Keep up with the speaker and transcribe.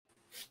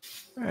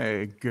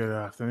Hey, good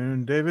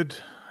afternoon, David.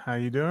 How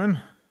you doing?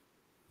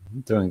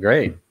 Doing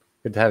great.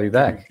 Good to have you Good,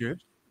 back.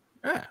 good.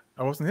 Yeah,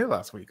 I wasn't here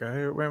last week. I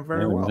hear it went Yeah,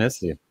 very we well.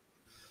 missed you.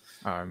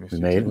 Oh, I We missed you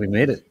made too. we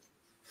made it.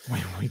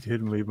 We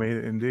did. We made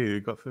it indeed. We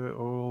got through it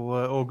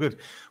all good.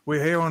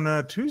 We're here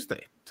on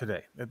Tuesday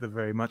today at the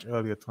very much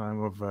earlier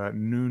time of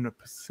noon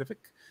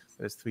Pacific.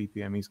 That's 3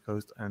 p.m. East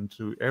Coast, and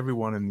to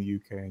everyone in the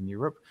UK and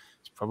Europe,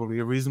 it's probably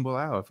a reasonable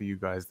hour for you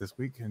guys this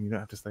week, and you don't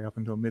have to stay up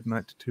until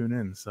midnight to tune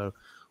in. So,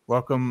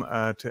 welcome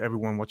to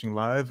everyone watching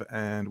live,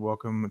 and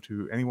welcome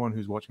to anyone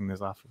who's watching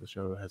this after the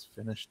show has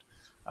finished.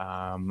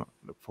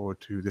 Look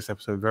forward to this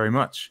episode very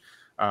much.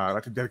 I'd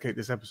like to dedicate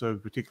this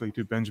episode particularly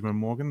to Benjamin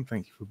Morgan.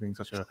 Thank you for being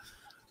such an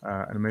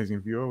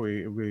amazing viewer.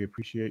 We really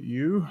appreciate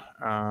you.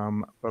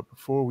 But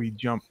before we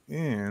jump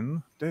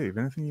in, Dave,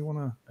 anything you want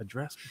to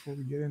address before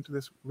we get into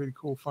this really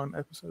cool, fun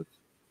episode?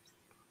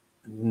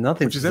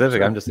 Nothing Which is specific.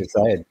 episode, I'm just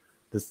excited.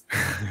 This is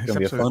it's gonna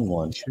be a episode fun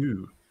one. 82.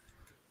 So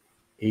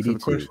the 82.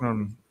 question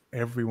on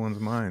everyone's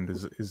mind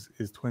is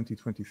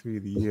 2023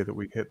 the year that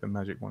we hit the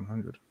magic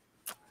 100?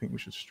 I think we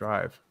should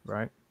strive,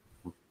 right?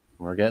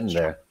 We're getting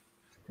there.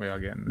 We are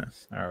getting there.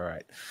 All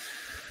right.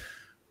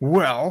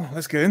 Well,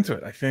 let's get into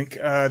it. I think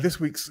this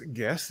week's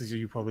guest, as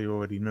you probably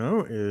already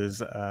know, is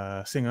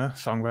singer,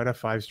 songwriter,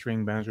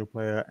 five-string banjo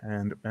player,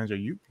 and banjo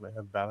uke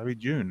player Valerie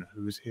June,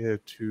 who's here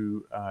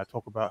to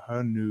talk about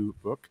her new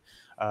book,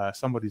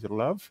 Somebody to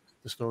Love,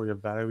 the story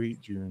of Valerie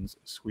June's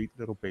sweet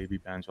little baby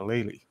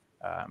Banjolele.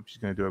 She's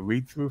going to do a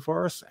read-through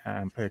for us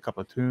and play a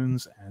couple of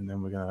tunes, and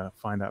then we're going to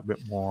find out a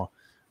bit more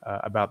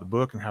about the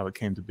book and how it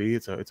came to be.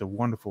 It's a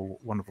wonderful,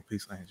 wonderful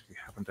piece. And if you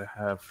happen to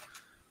have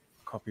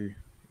a copy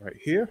right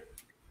here,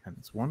 and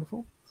it's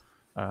wonderful.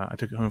 I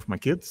took it home for my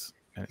kids,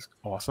 and it's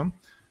awesome.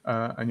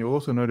 And you'll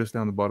also notice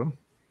down the bottom,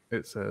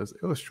 it says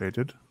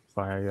illustrated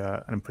by,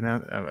 I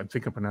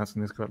think I'm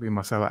pronouncing this correctly,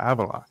 Marcela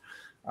Avelar,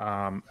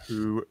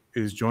 who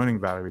is joining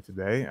Valerie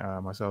today.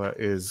 Marcela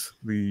is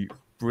the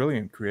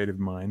brilliant creative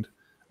mind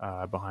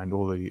behind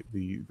all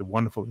the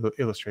wonderful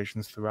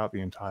illustrations throughout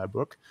the entire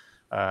book.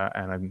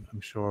 And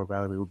I'm sure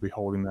Valerie will be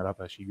holding that up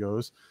as she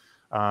goes.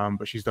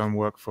 But she's done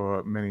work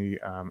for many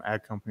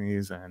ad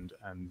companies and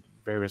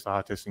various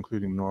artists,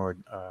 including Norah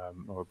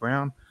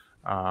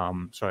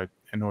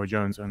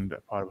Jones, and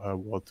part of her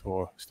world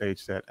tour stage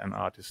set and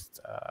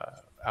artist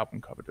album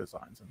cover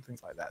designs and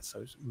things like that.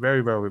 So it's very,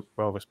 very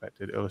well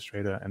respected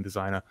illustrator and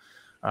designer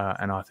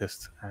and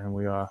artist. And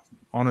we are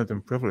honored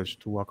and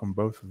privileged to welcome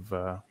both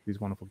of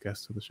these wonderful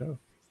guests to the show.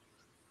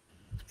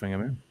 Let's bring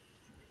them in.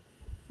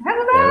 There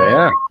they Hello.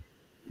 are.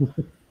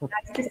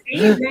 Nice to see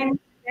you, James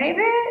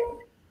David.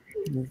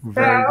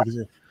 Very good to see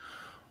you.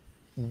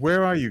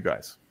 Where are you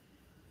guys?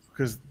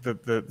 Because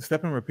the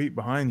step and repeat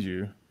behind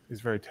you is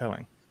very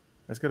telling.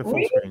 Let's get a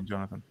full screen,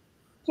 Jonathan.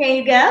 Can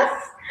you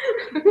guess?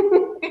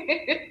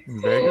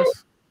 In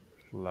Vegas?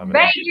 Love it.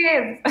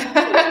 Vegas.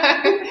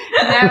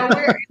 No,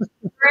 we're at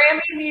the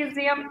Grammy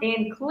Museum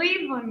in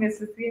Cleveland,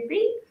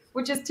 Mississippi,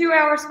 which is 2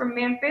 hours from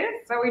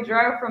Memphis. So we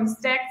drove from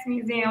Stax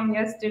Museum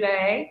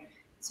yesterday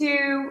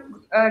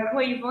to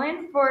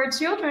Cleveland for a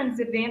children's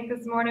event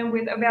this morning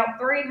with about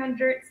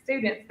 300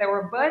 students that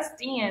were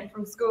bussed in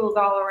from schools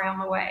all around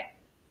the way.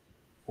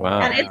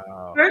 Wow. And it's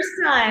first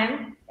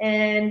time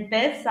in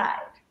Bedside,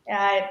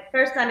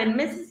 first time in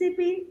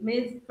Mississippi,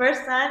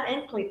 first time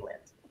in Cleveland.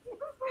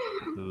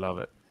 Love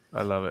it.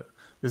 I love it.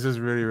 This is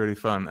really, really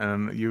fun.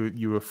 And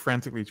you were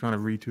frantically trying to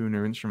retune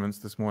your instruments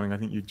this morning. I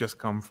think you just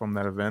come from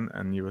that event,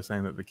 and you were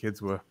saying that the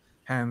kids were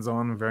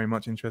hands-on, very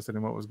much interested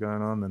in what was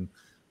going on, and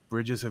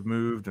bridges have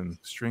moved and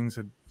strings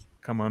had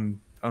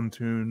come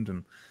untuned,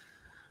 and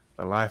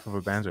the life of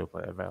a banjo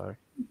player, Valerie.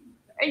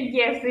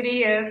 Yes, it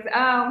is.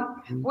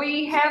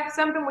 We have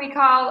something we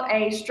call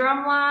a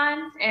strum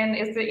line, and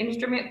it's an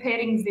instrument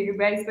petting zoo,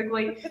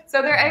 basically.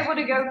 So they're able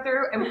to go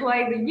through and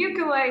play the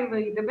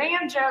ukulele, the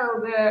banjo,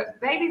 the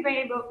baby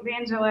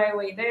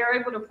banjolele. They are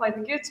able to play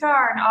the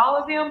guitar and all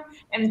of them,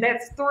 and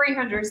that's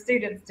 300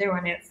 students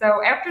doing it.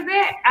 So after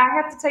that, I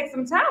have to take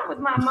some time with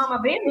my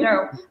mama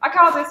banjo. I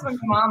call this one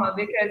mama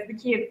because the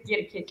kids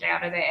get a kick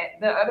out of that.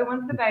 The other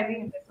one's the baby,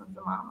 and this one's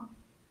the mama.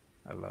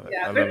 I love it.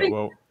 Yeah, I love it.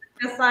 Well,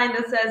 a sign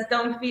that says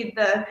 "Don't feed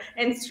the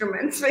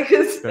instruments"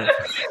 because some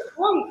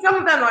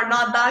of them are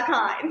not that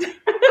kind.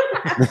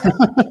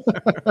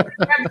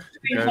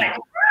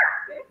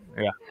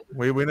 Yeah,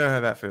 we know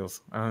how that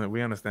feels.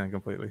 We understand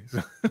completely.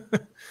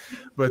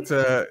 But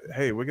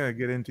hey, we're going to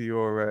get into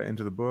your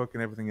into the book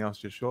and everything else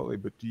just shortly.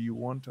 But do you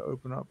want to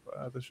open up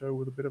the show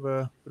with a bit of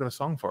a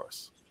song for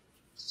us?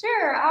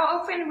 Sure,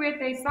 I'll open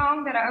with a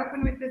song that I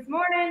opened with this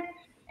morning.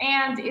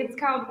 And it's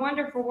called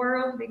Wonderful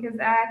World because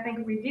I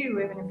think we do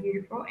live in a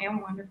beautiful and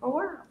wonderful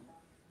world.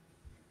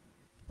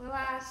 Well,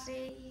 I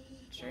see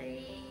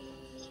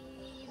trees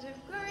of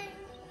green,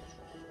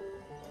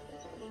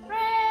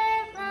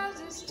 red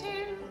roses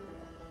too.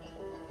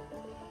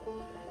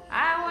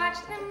 I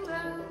watch them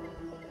bloom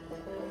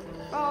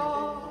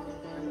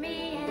for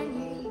me and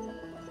you,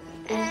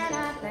 and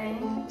I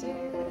think to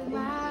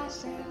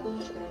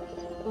myself,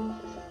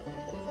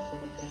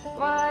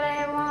 what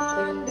a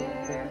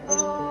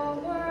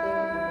wonderful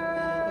world.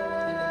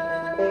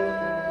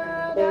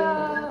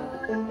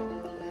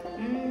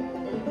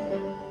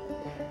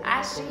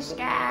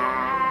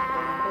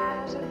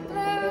 skies of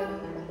blue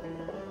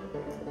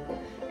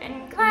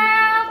and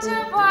clouds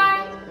of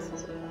white,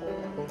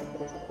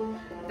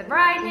 the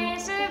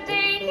brightness of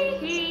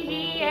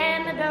day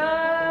and the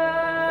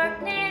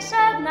darkness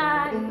of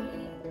night,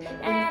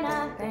 and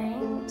I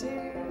think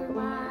to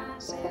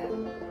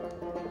myself,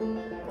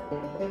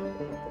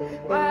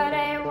 what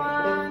a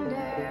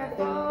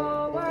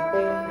wonderful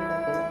world,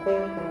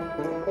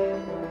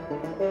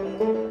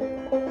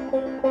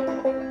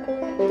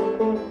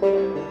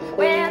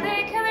 where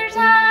the colors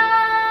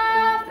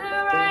of the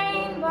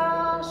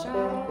rainbow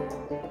show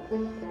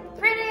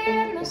pretty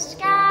in the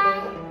sky,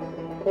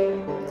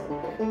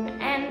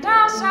 and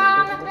also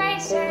on the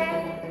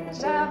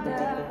faces of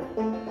the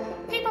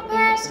people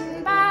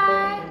passing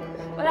by.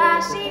 Well, I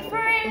see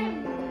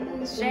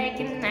friends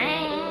shaking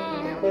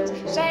hands,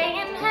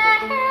 saying,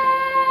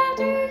 how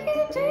do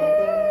you do?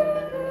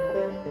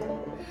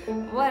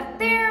 What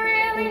they're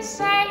really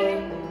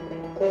saying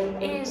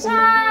is,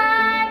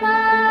 I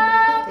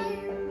love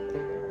you.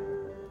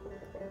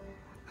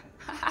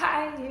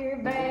 I hear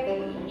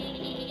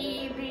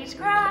babies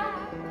cry,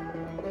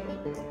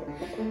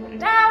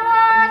 and I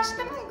watch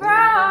them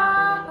grow.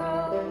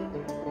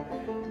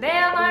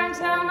 They'll learn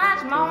so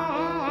much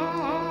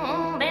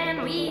more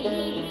than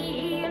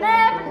we'll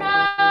ever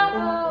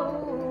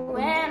know.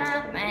 And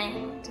I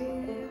think to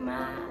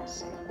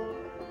myself,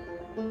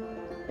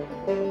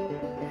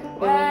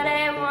 what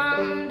a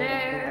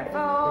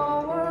wonderful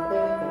world.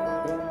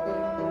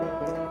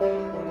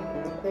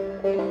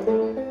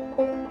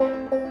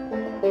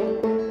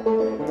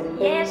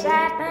 Yes,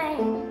 I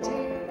think to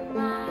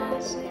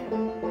myself,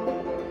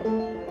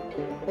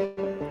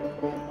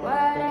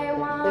 what a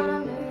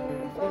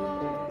wonderful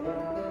world.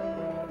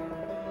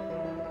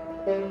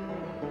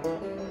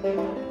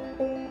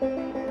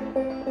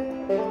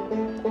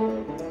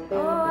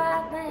 Oh,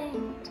 I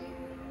think to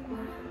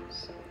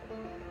myself,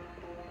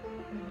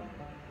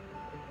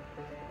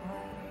 what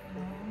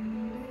a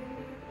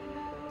wonderful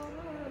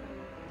world.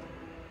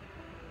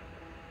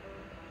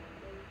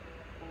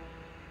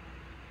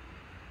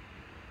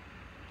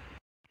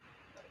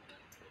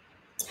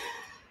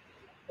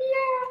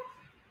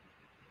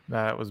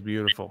 That was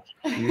beautiful.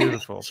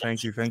 Beautiful.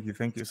 Thank you. Thank you.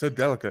 Thank you. So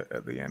delicate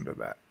at the end of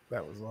that.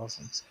 That was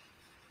awesome.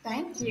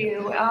 Thank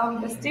you.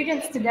 The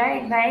students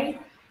today, they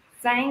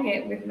sang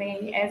it with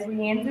me as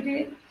we ended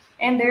it,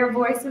 and their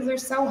voices are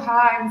so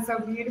high and so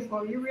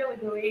beautiful. You really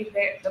believe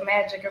that the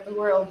magic of the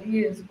world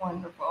is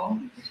wonderful,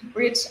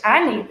 which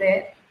I need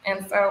that.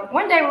 And so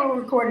one day we'll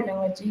record it and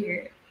let you hear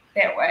it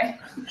that way.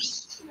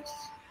 It's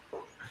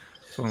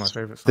one of my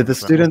favorite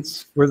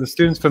songs. Were the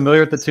students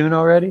familiar with the tune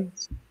already?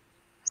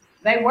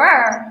 They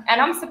were, and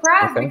I'm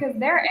surprised Okay. because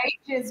their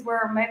ages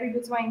were maybe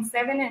between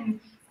 7 and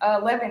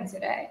 11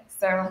 today.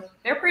 So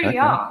they're pretty Okay.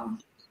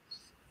 young.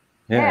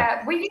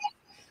 Yeah, we get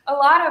a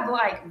lot of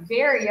like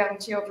very young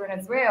children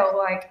as well,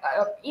 like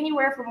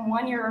anywhere from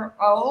 1 year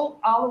old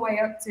all the way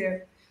up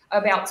to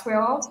about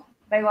 12.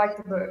 They like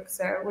the book.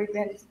 So we've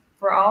been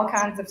for all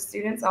kinds of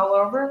students all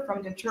over,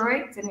 from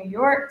Detroit to New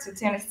York to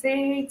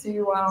Tennessee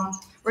to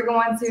we're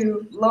going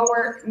to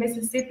Lower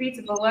Mississippi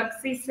to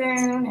Biloxi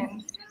soon,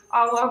 and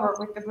all over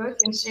with the book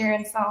and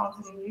sharing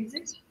songs and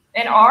music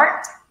and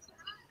art.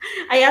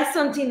 I asked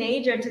some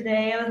teenager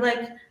today, I was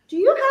like, do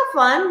you have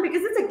fun?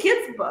 Because it's a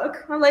kid's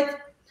book. I'm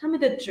like, tell me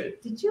the truth.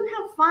 Did you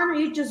have fun or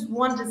you just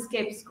want to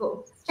escape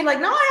school? She's like,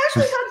 no, I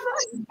actually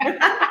had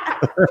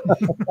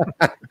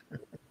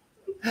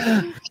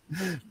fun.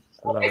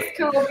 It's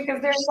cool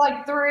because there's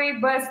like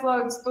 3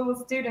 busloads full of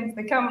students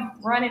that come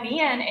running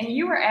in, and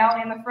you were out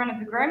in the front of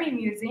the Grammy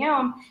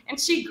Museum, and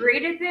she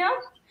greeted them.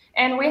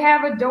 And we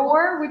have a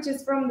door, which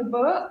is from the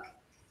book,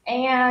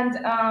 and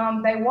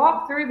they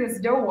walk through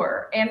this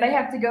door, and they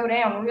have to go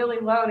down really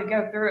low to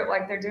go through it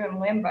like they're doing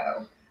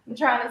limbo. I'm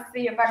trying to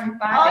see if I can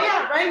find it. Oh,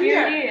 yeah, right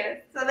here. Here it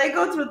is. So they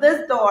go through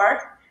this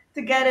door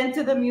to get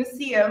into the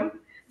museum.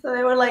 So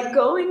they were like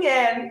going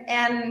in,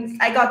 and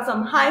I got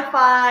some high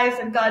fives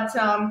and got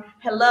some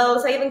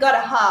hellos. I even got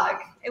a hug.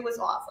 It was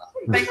awesome.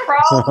 They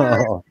crawl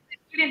through,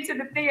 get into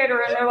the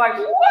theater, and they're like,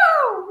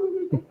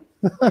 whoa!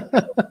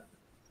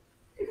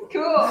 It's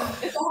cool.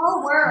 It's a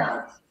whole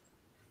world.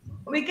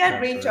 We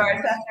get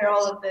recharged after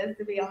all of this,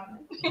 to be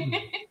honest.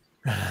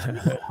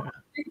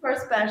 Super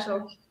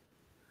special.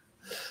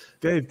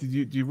 Dave,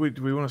 do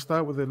we want to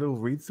start with a little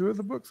read through of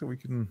the book so we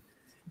can?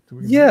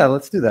 Yeah,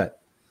 let's do that.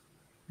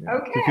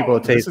 Okay. Give people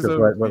a taste This is of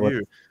over what to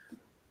you.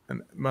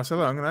 And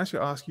Marcela, I'm going to actually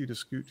ask you to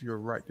scoot to your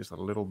right just a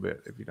little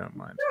bit, if you don't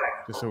mind.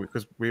 Sure. Just so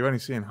because we're only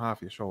seeing half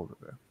your shoulder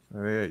there. So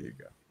there you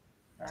go.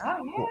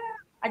 Oh, yeah.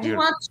 I just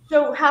want to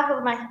show half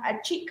of my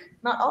cheek,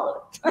 not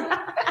all of it.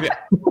 Yeah.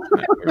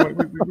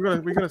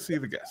 we got to see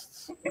the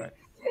guests. Right.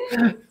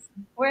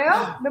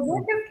 Well, the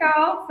book is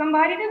called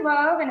Somebody to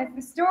Love, and it's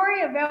the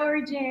story of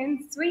Valerie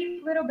June's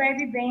sweet little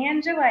baby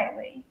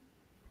Banjolele.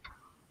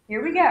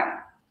 Here we go.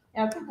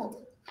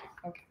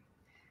 Okay.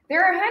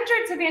 There are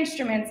hundreds of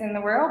instruments in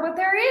the world, but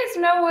there is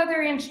no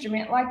other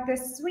instrument like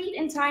this sweet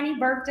and tiny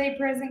birthday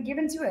present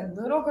given to a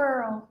little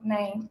girl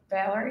named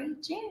Valerie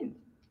June.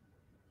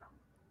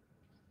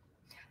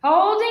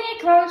 Holding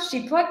it close,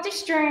 she plucked a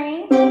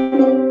string.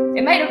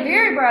 It made a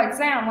very bright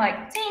sound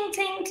like ting,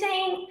 ting,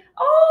 ting.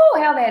 Oh,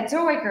 how that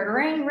toy could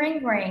ring,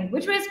 ring, ring,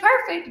 which was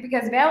perfect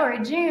because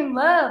Valerie June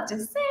loved to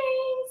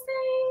sing,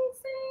 sing,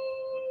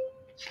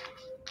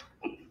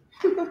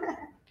 sing.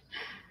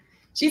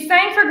 She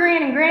sang for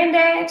Gran and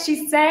Granddad.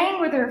 She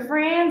sang with her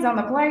friends on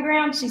the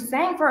playground. She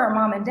sang for her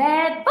mom and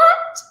dad.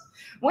 But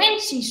when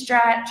she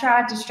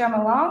tried to strum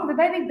along, the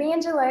baby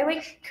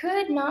Banjolele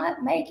could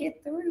not make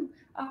it through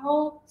a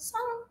whole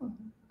song.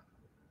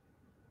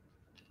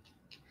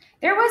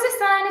 There was a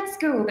sign at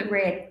school that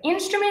read,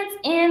 "Instruments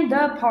in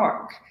the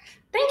Park."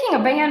 Thinking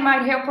a band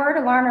might help her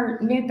to learn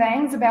new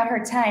things about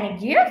her tiny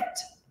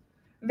gift,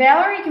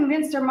 Valerie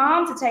convinced her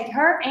mom to take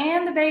her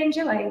and the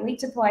Banjolele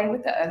to play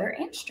with the other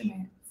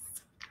instruments.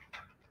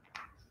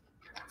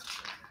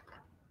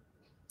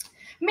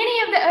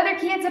 Many of the other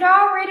kids had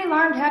already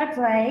learned how to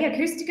play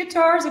acoustic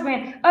guitars that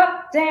went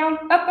up, down,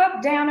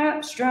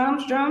 up, strum,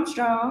 strum,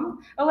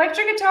 strum.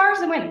 Electric guitars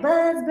that went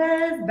buzz,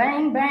 buzz,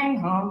 bang, bang,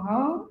 hum,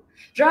 hum.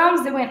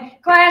 Drums that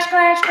went clash,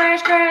 clash,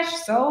 crash, crash,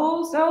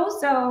 soul, soul,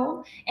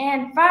 soul.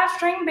 And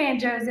 5-string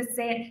banjos that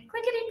said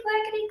clickety,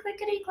 clackety,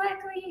 clickety,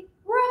 clackety,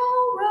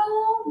 roll,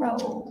 roll,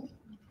 roll.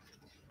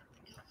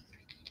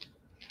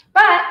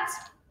 But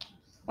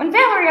when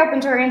Valerie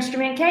opened her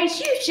instrument case,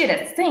 you should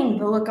have seen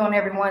the look on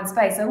everyone's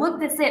face. A look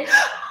that said,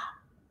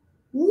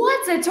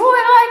 "What's a toy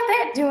like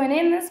that doing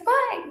in this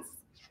place?"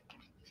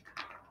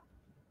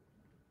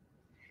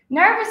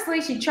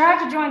 Nervously, she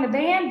tried to join the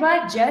band,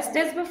 but just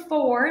as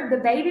before, the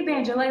baby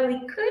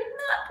Banjolele could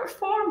not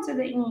perform to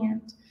the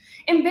end.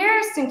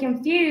 Embarrassed and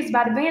confused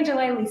by the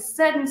Banjolele's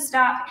sudden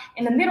stop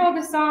in the middle of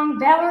the song,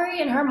 Valerie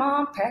and her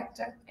mom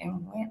packed up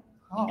and went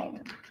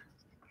home.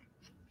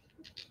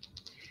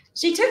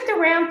 She took the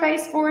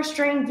round-faced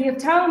 4-string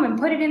gift home and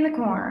put it in the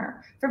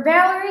corner. For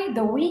Valerie,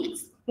 the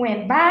weeks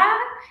went by,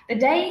 the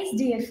days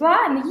did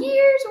fly, and the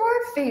years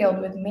were filled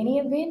with many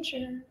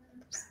adventures.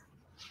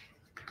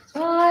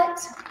 But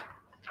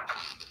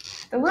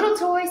the little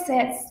toy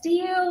sat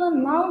still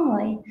and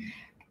lonely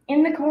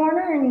in the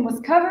corner and was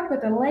covered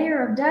with a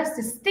layer of dust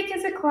as thick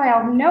as a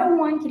cloud. No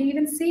one could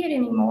even see it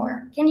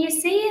anymore. Can you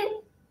see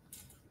it?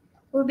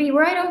 It would be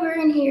right over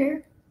in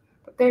here.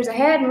 But there's a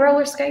head and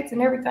roller skates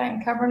and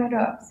everything covering it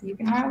up, so you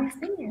can hardly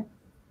see it.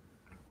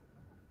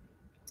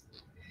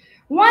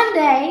 One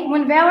day,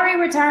 when Valerie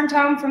returned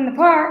home from the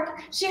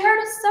park, she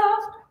heard a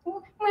soft,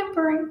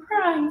 whimpering,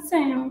 crying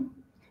sound.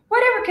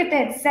 Whatever could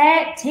that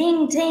sad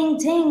ting, ting,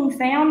 ting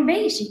sound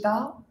be, she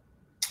thought.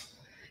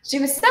 She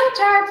was so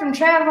tired from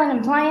traveling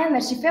and playing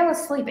that she fell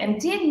asleep and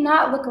did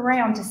not look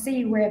around to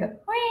see where the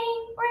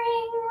ring,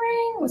 ring,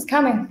 ring was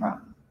coming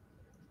from.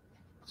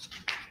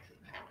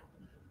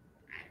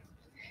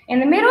 In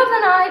the middle of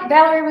the night,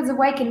 Valerie was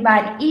awakened by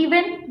an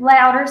even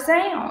louder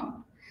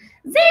sound.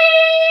 Zing,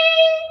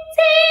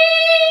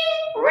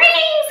 zing,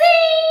 ring, zing.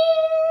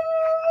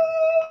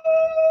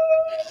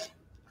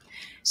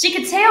 She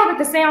could tell that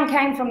the sound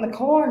came from the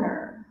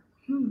corner.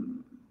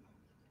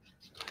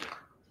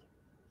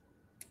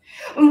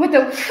 And with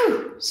a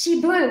whew, she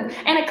blew,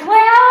 and a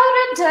cloud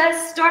of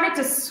dust started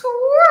to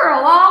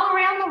swirl all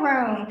around the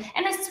room.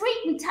 And the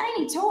sweet and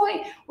tiny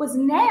toy was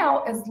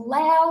now as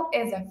loud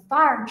as a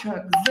fire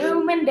truck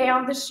zooming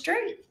down the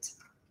street.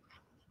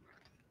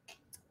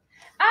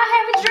 "I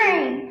have a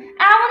dream.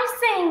 I want to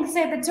sing,"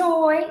 said the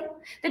toy.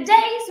 The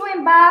days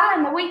went by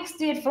and the weeks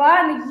did fly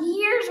and the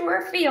years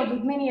were filled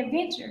with many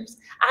adventures.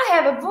 "I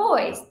have a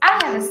voice. I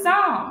have a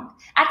song.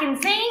 I can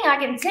sing, I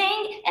can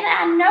sing, and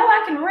I know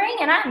I can ring,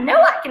 and I know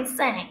I can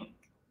sing.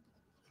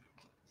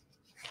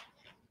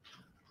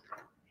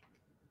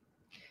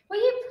 Will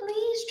you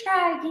please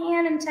try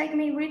again and take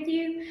me with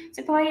you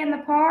to play in the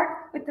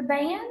park with the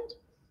band?"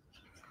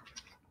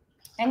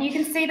 And you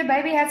can see the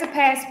baby has a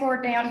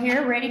passport down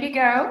here ready to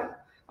go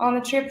on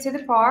the trip to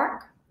the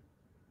park.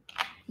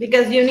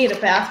 Because you need a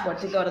passport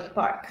to go to the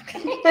park.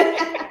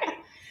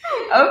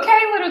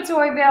 "Okay, little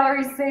toy,"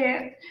 Valerie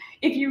said.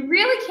 "If you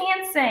really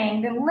can't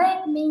sing, then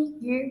let me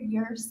hear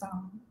your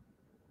song."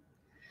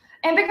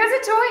 And because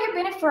the toy had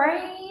been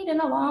afraid and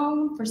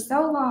alone for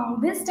so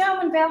long, this time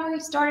when Valerie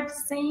started to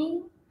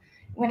sing,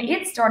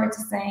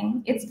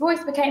 its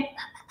voice became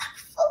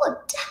full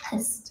of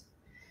dust.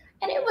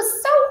 And it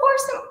was so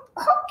hoarse and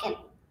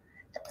broken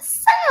that the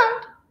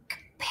sound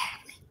could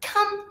barely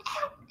come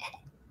out at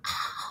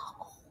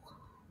all.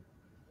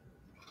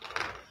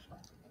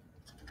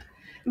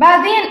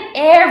 By then,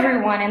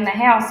 everyone in the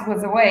house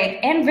was awake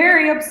and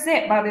very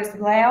upset by this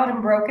loud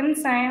and broken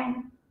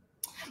sound.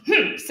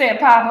 Said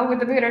Papa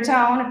with a bitter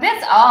tone. "If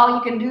that's all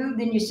you can do,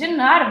 then you should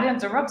not have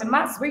interrupted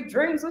my sweet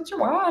dreams with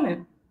your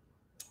whining."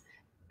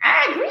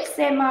 "I agree,"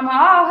 said Mama,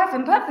 "all huff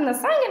and puff and the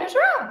singing is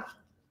rough."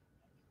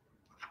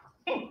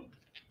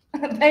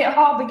 They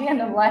all began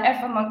to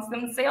laugh amongst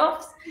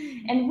themselves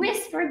and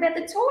whispered that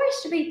the toy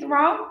should be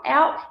thrown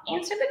out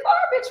into the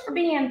garbage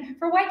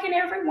for waking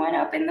everyone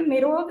up in the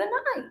middle of the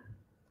night.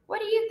 What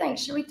do you think?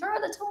 Should we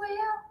throw the toy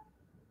out?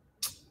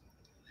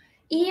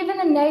 Even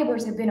the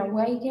neighbors had been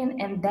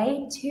awakened, and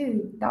they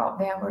too thought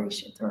Valerie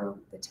should throw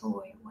the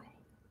toy away.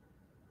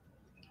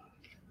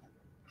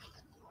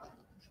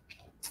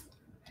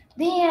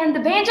 Then the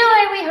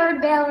banjolele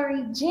heard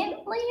Valerie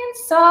gently and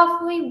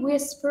softly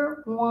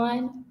whisper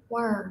one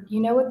word. You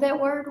know what that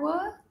word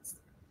was?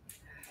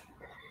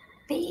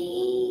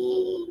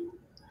 Believe.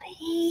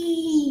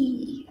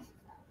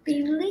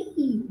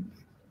 Believe.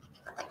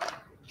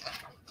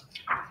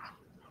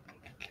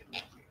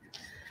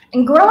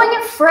 And growing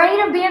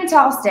afraid of being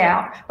tossed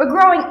out, but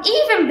growing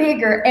even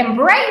bigger and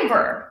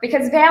braver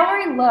because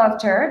Valerie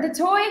loved her, the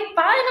toy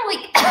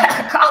finally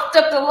coughed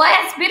up the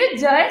last bit of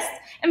dust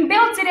and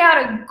belted out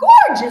a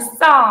gorgeous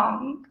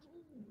song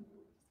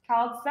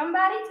called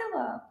Somebody to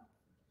Love.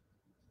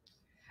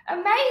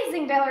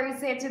 Amazing, Valerie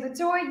said to the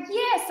toy.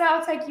 Yes,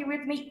 I'll take you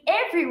with me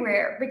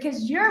everywhere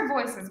because your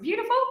voice is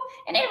beautiful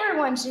and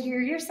everyone should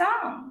hear your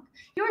song.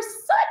 You're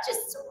such a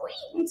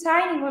sweet and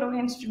tiny little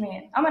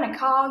instrument. I'm going to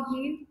call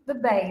you the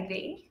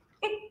baby.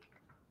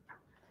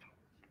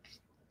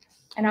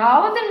 And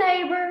all of the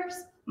neighbors,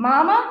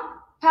 Mama,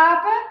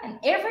 Papa, and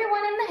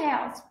everyone in the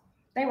house,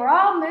 they were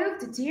all moved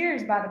to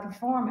tears by the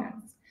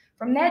performance.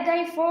 From that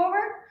day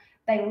forward,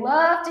 they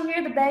loved to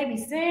hear the baby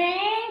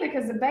sing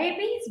because the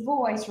baby's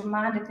voice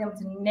reminded them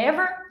to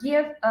never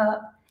give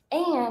up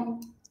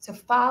and to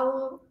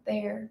follow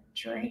their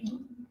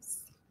dreams.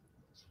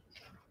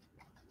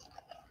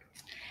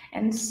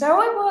 And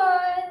so it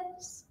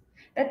was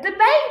that the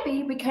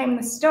baby became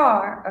the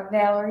star of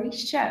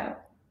Valerie's show.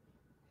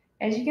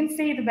 As you can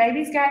see, the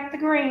baby's got the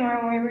green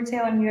room we were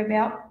telling you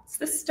about. It's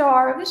the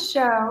star of the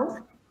show.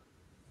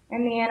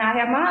 And then I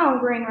have my own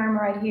green room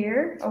right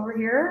here, over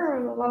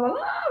here, la, la,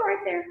 la,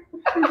 right there.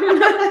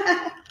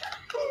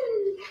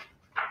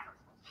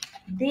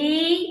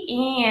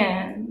 The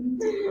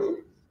end.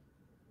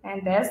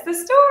 And that's the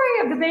story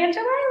of the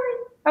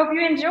Banjolele. Hope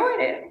you enjoyed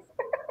it.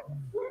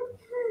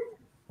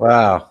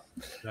 Wow.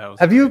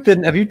 Have you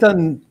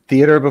done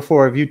theater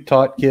before? Have you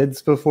taught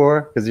kids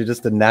before? Because you're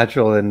just a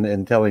natural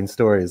in telling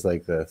stories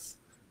like this.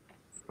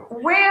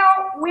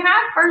 Well, when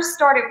I first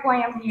started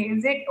playing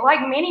music,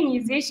 like many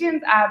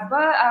musicians, I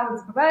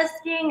was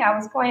busking, I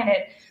was playing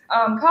at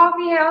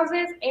coffee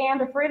houses,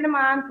 and a friend of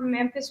mine from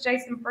Memphis,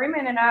 Jason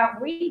Freeman, and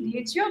we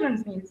did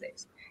children's music.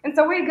 And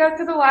so we'd go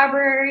to the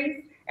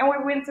libraries, and we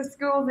went to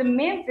schools in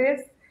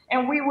Memphis,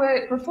 and we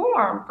would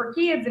perform for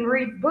kids and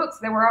read books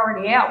that were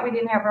already out. We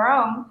didn't have our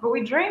own, but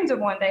we dreamed of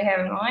one day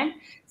having one.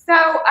 So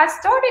I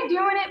started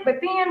doing it, but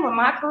then when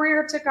my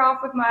career took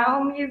off with my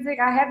own music,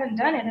 I haven't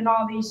done it in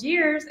all these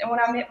years. And when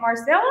I met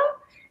Marcela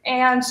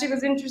and she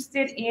was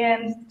interested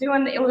in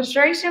doing the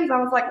illustrations,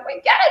 I was like,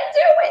 we gotta do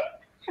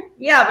it.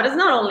 Yeah, but it's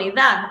not only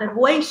that. The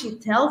way she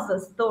tells the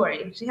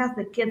story, she has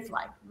the kids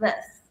like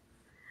this.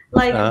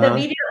 Like the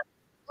video,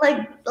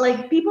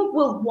 like people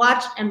will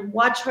watch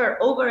her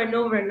over and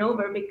over and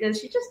over because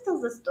she just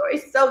tells the story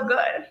so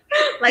good.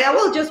 Like I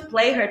will just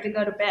play her to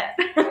go to bed.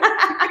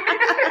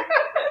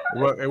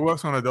 Well, it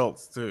works on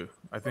adults too.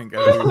 I think. It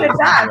does,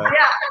 yeah.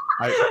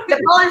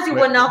 The ones you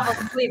went off of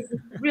sleep is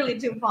really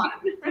too fun.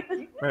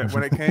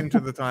 When it came to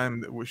the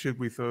time, should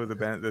we throw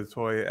the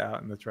toy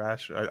out in the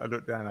trash? I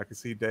looked down. I could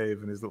see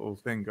Dave and his little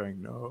thing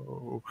going,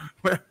 no.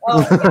 I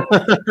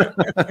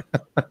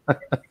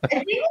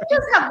think we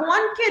just have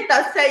one kid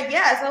that said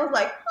yes. I was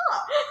like,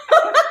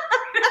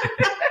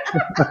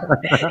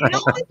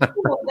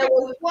 there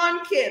was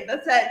one kid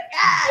that said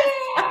yes.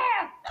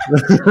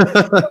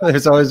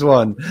 There's always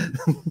one.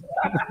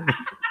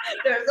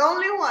 There's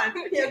only one.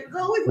 There's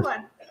always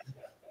one.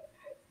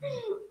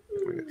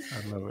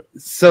 I love it.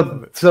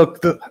 So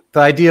the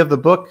idea of the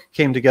book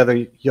came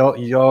together.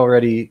 You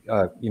already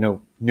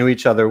knew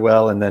each other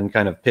well, and then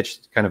kind of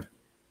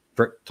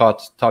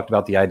talked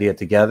about the idea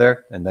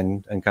together, and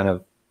then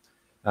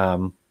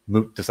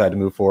decided to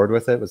move forward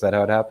with it. Was that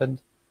how it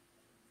happened?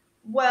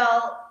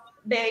 Well,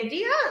 the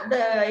idea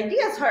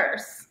is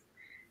hers.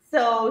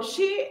 So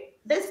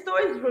this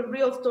story is a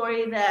real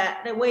story,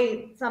 that the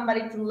way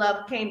Somebody to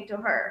Love came to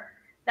her.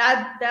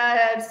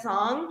 That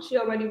song, she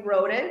already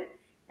wrote it.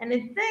 And I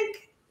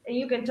think, and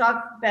you can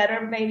talk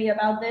better maybe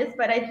about this,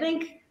 but I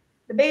think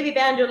the baby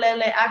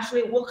Banjolele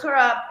actually woke her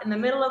up in the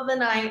middle of the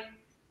night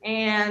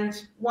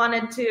and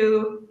wanted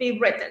to be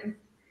written.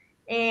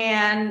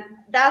 And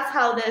that's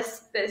how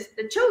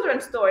the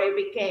children's story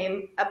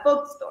became a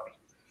book story.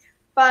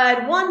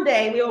 But one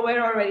day we were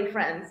already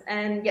friends,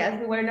 and yes,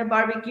 we were in a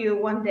barbecue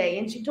one day,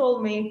 and she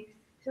told me,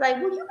 she's like,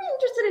 "Would you be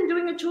interested in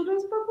doing a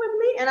children's book with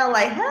me?" And I'm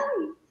like,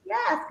 "Hell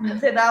yes!" I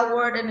said that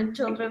word in a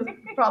children's,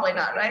 probably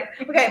not, right?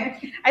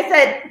 Okay, I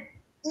said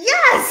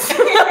yes, of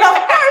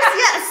course,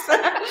 yes.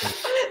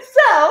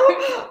 So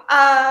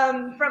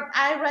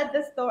I read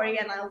the story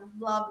and I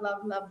loved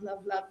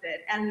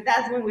it, and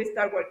that's when we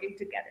start working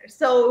together.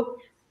 So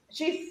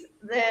she's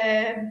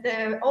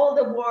all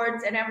the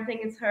words and everything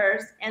is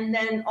hers, and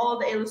then all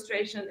the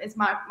illustration is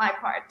my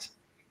part,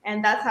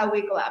 and that's how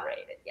we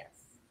collaborated. Yes.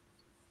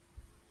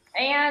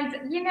 And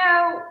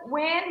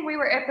when we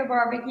were at the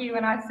barbecue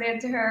and I said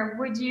to her,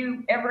 would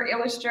you ever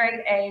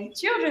illustrate a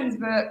children's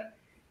book?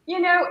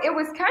 It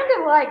was kind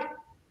of like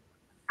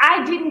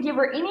I didn't give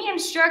her any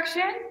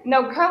instruction,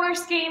 no color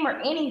scheme or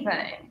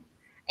anything.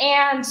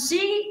 And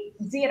she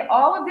did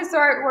all of this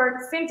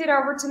artwork, sent it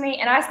over to me,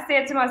 and I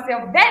said to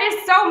myself, that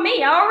is so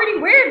me. I already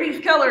wear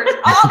these colors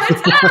all the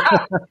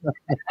time.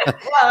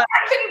 Well,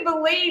 I couldn't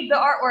believe the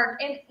artwork.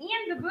 And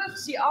in the book,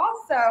 she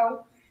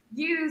also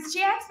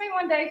she asked me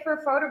one day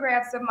for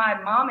photographs of my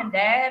mom and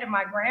dad and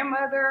my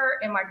grandmother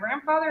and my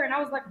grandfather. And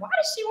I was like, why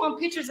does she want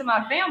pictures of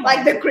my family?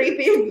 Like the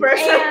creepy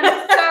person.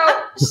 And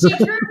so she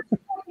drew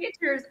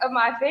pictures of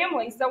my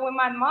family. So when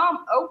my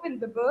mom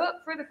opened the book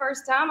for the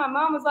first time, my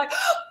mom was like,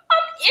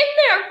 I'm in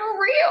there for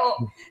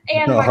real.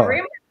 And my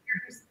grandmother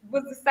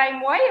was the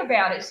same way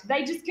about it.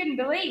 They just couldn't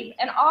believe.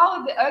 And all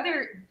of the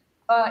other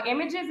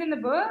images in the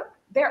book,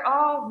 they're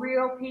all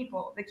real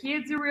people. The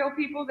kids are real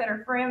people that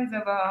are friends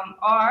of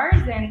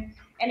ours, and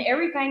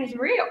everything is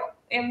real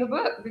in the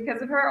book because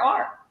of her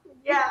art.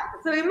 Yeah,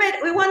 so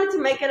we wanted to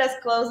make it as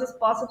close as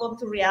possible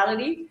to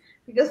reality,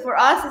 because for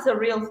us it's a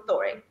real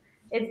story.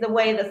 It's the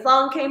way the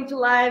song came to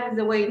life, it's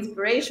the way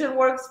inspiration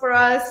works for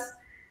us.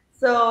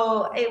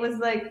 So it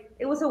was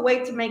a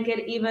way to make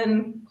it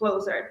even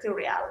closer to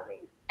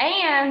reality.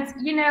 And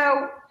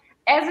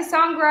as a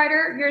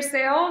songwriter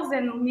yourselves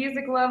and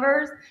music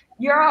lovers,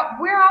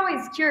 we're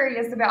always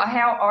curious about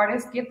how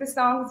artists get the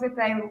songs that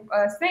they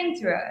sing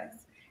to us.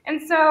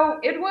 And so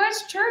it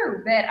was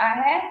true that I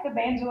had the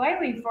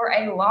banjolele for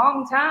a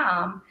long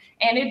time,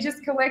 and it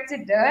just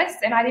collected dust,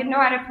 and I didn't know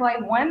how to play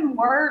one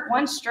word,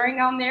 one string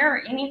on there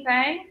or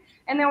anything.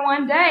 And then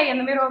one day in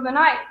the middle of the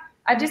night,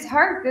 I just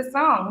heard this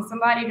song,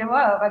 Somebody to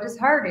Love. I just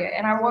heard it,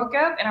 and I woke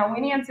up and I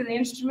went into the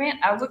instrument.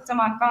 I looked on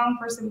my phone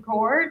for some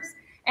chords,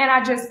 and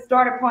I just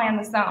started playing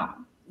the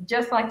song,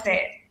 just like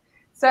that.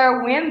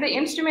 So when the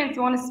instruments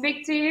want to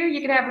speak to you,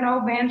 you could have an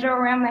old banjo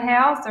around the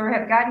house or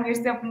have gotten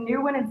yourself a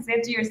new one and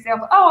said to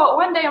yourself, oh,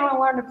 one day I'm going to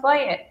learn to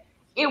play it.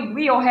 It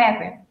will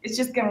happen. It's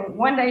just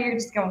one day you're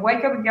just going to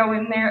wake up and go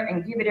in there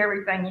and give it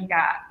everything you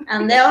got.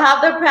 And they'll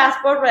have their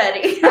passport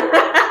ready.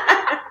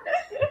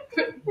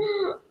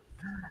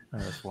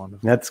 That's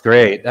wonderful. That's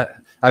great.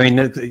 I mean,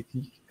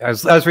 I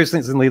was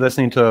recently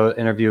listening to an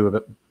interview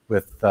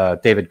with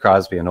David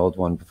Crosby, an old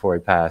one before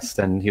he passed,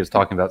 and he was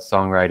talking about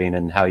songwriting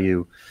and how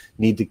you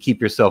need to keep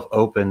yourself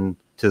open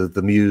to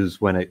the muse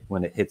when it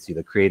hits you,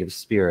 the creative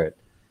spirit.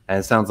 And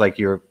it sounds like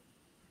you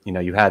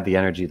had the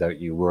energy, that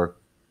you were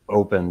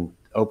open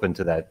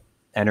to that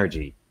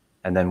energy,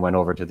 and then went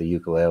over to the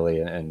ukulele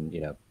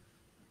and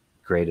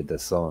created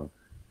this song.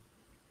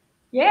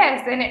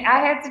 Yes, and I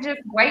had to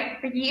just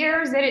wait the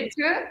years that it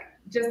took.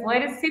 Just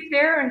let it sit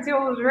there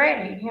until it was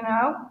ready,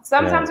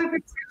 Sometimes we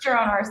put pressure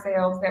on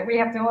ourselves that we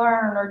have to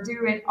learn or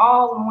do it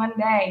all in one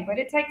day, but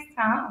it takes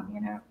time,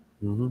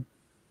 Mm-hmm.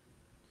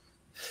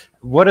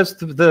 What has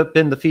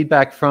been the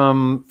feedback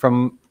from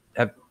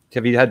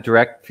have you had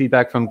direct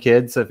feedback from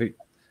kids that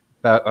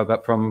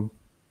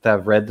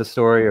have read the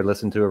story or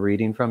listened to a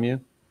reading from you?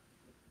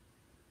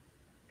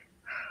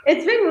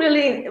 It's been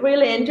really,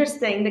 really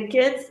interesting. The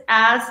kids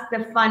ask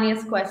the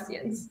funniest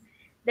questions.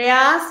 They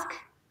ask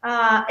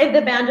if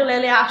the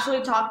banjolele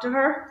actually talked to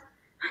her.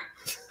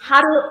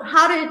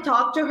 How did it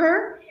talk to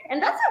her?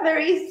 And that's a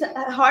very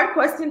hard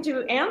question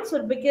to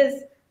answer,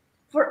 because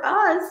for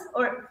us,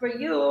 or for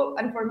you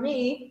and for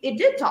me, it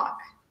did talk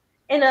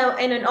in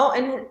its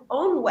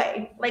own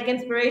way, like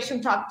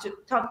inspiration talked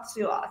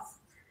to us,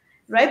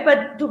 right?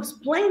 But to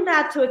explain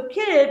that to a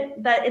kid,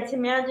 that it's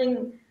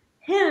imagining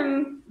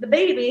him, the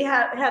baby,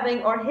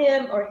 having, or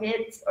him, or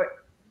his,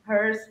 or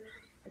hers,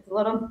 it's a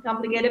little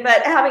complicated,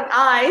 but having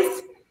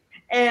eyes,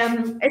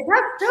 it's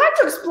hard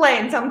to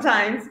explain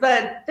sometimes,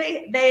 but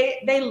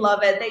they love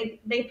it.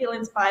 They feel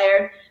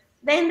inspired.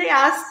 Then they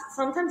ask,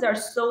 sometimes they're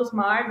so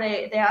smart,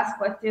 they ask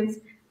questions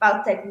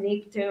about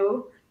technique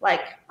too,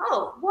 like,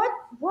 oh, what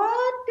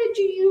did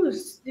you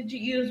use? Did you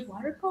use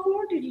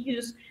watercolor? Did you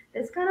use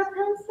this kind of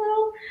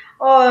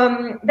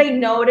pencil? They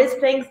notice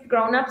things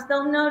grown-ups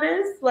don't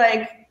notice,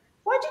 like,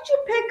 why did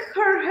you pick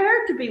her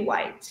hair to be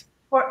white?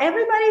 Or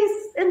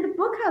everybody's in the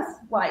book has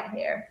white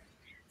hair.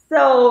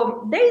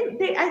 So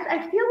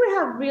I feel we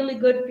have really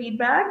good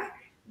feedback.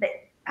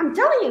 I'm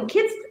telling you,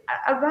 kids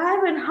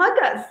arrive and hug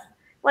us.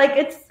 Like,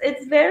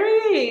 it's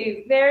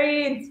very,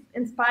 very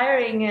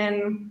inspiring,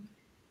 and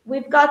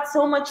we've got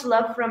so much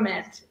love from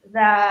it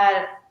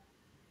that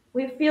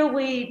we feel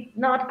we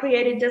not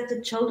created just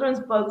a children's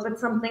book, but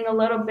something a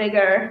little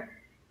bigger,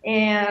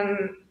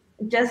 and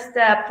just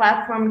a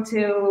platform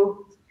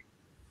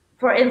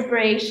for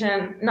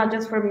inspiration, not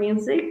just for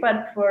music,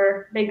 but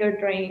for bigger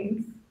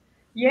dreams.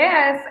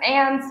 Yes,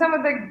 and some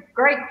of the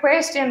great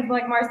questions,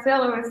 like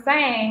Marcela was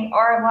saying,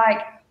 are like,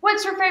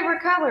 what's your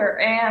favorite color?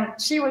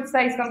 And she would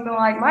say something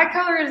like, my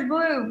color is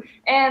blue.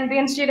 And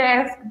then she'd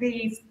ask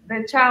the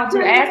child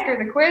to ask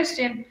her the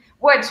question,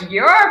 what's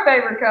your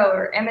favorite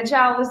color? And the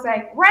child would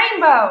say,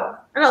 rainbow.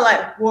 And I'm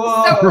like,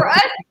 whoa. So for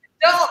us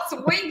adults,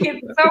 we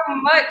get so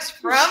much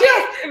from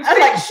it. I'm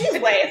like,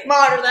 she's way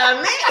smarter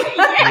than me.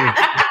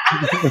 Yeah.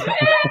 And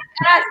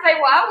I say,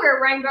 well, I wear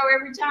a rainbow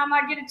every time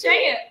I get a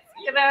chance,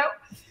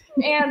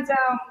 And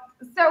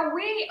So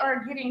we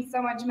are getting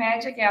so much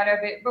magic out of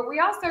it, but we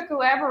also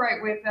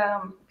collaborate with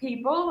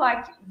people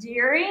like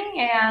Deering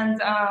and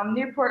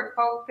Newport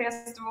Folk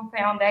Festival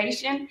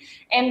Foundation,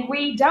 and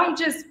we don't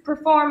just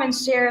perform and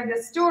share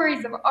the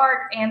stories of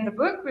art and the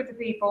book with the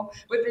people,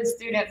 with the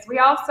students. We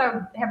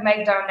also have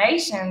made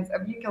donations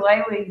of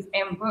ukuleles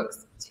and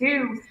books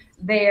to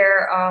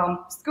their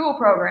school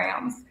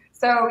programs.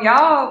 So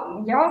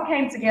y'all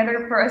came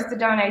together for us to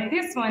donate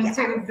this one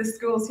to the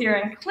schools here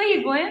in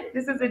Cleveland.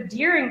 This is a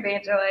Deering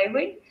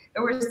banjolele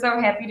that we're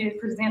so happy to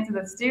present to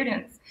the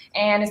students.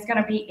 And it's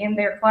going to be in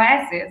their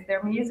classes,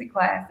 their music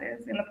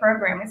classes in the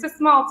program. It's a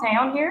small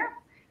town here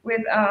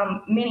with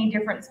many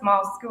different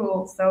small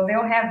schools. So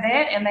they'll have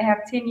that, and they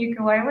have 10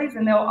 ukuleles,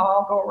 and they'll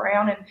all go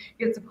around and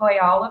get to play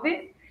all of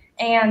it.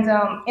 And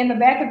in the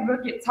back of the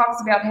book, it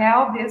talks about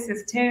how this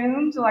is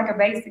tuned like a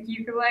basic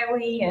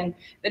ukulele and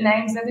the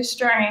names of the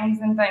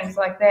strings and things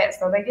like that.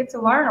 So they get to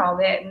learn all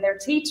that. And their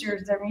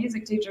teachers, their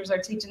music teachers, are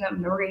teaching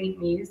them to read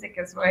music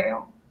as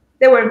well.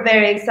 They were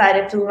very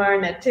excited to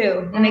learn it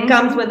too. And it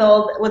comes with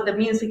the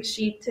music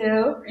sheet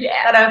too.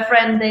 Yeah. That our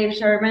friend Dave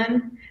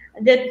Sherman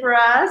did for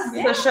us.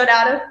 Yeah. So shout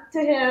out to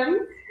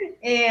him.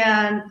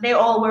 And they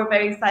all were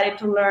very excited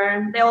to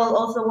learn. They all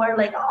also were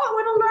like, oh, I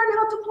want to learn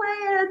how to play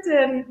it.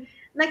 And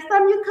next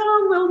time you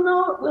come, we'll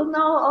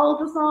know all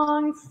the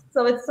songs.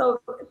 So it's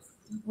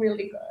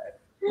really good.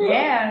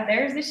 Yeah,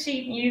 there's the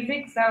sheet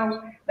music.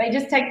 So they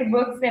just take the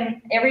books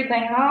and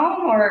everything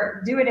home,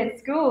 or do it at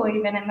school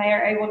even, and they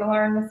are able to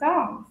learn the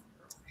songs.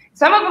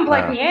 Some of them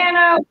play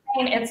piano,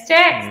 and it's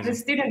text. The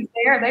students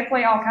there, they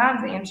play all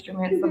kinds of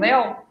instruments, so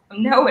they'll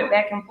know it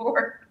back and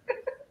forth.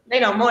 They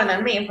know more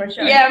than me for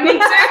sure. Yeah, me too.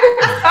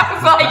 I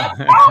was like,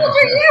 how old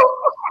are you?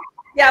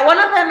 Yeah, one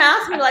of them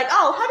asked me like,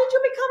 oh, how did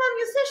you become a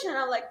musician?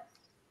 I'm like,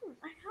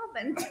 I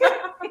haven't.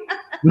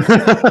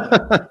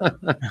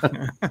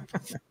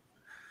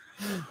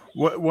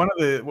 One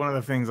of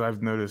the things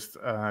I've noticed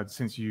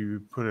since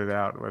you put it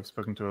out, I've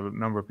spoken to a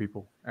number of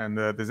people, and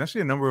there's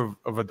actually a number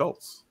of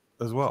adults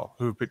as well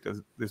who picked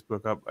this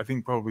book up. I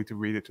think probably to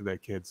read it to their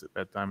kids at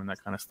bedtime and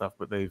that kind of stuff.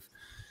 But they've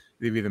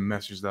either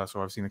messaged us,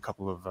 or I've seen a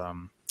couple of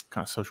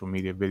kind of social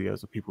media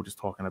videos of people just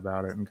talking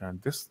about it and kind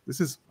of this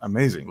is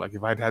amazing. Like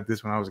if I'd had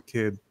this when I was a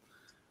kid,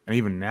 and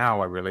even now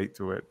I relate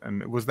to it.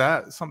 And was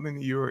that something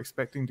that you were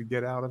expecting to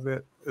get out of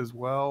it as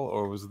well,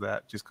 or was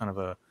that just kind of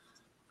a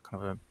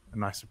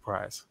nice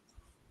surprise?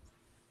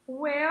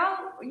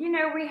 Well,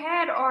 we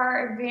had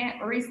our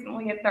event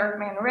recently at Third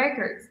Man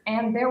Records,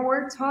 and there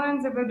were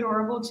tons of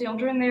adorable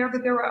children there,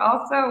 but there were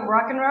also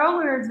rock and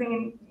rollers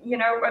and,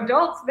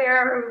 adults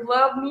there who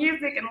love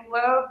music and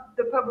love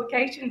the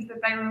publications that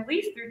they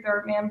release through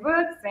Third Man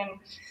Books. And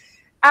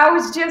I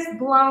was just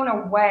blown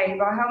away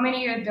by how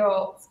many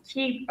adults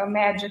keep a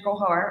magical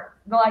heart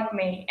like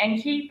me,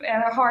 and keep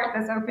a heart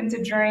that's open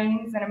to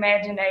dreams and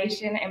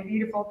imagination and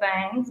beautiful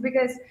things,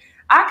 because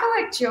I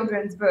collect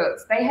children's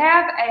books. They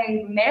have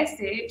a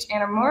message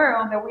and a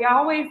moral that we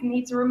always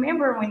need to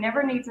remember, and we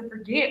never need to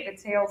forget the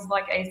tales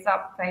like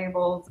Aesop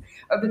fables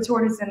of the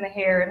tortoise and the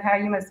hare and how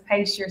you must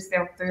pace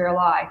yourself through your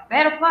life.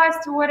 That applies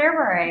to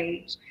whatever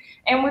age.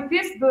 And with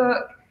this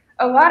book,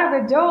 a lot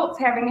of adults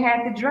having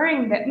had the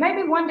dream that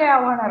maybe one day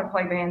I'll learn how to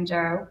play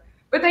banjo,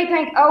 but they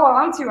think, oh, well,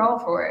 I'm too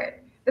old for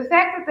it. The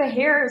fact that the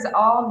hair is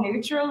all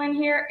neutral in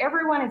here,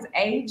 everyone is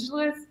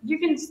ageless. You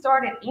can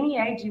start at any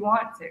age you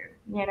want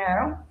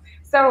to,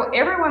 So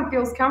everyone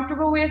feels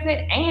comfortable with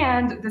it,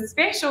 and the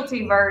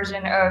specialty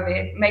version of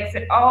it makes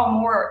it all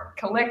more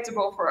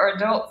collectible for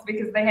adults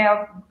because they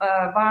have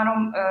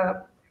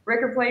vinyl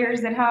record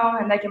players at home,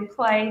 and they can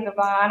play the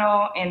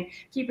vinyl and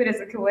keep it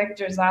as a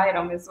collector's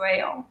item as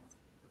well.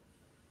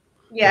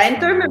 Yeah, in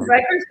terms of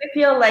records, I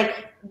feel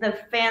like the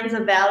fans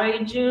of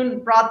Valerie June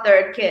brought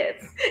their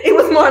kids. It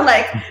was more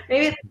like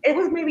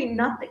maybe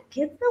not the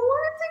kids that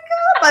wanted to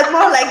go, but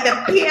more like the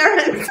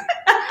parents.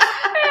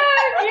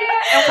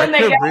 Yeah, and when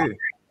they got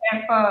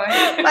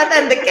fun. But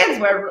then the kids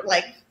were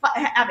like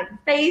having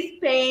face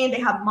paint.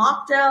 They had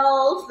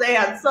mocktails. They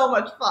had so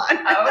much fun.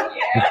 Oh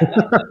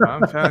yeah.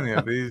 I'm telling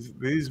you,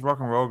 these rock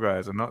and roll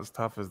guys are not as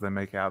tough as they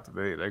make out to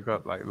be. They've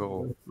got like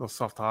little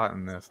soft heart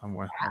in there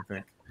somewhere, I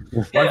think.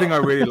 One thing I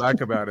really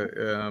like about it,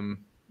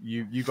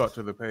 you got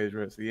to the page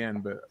where it's the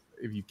end, but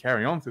if you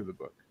carry on through the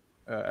book,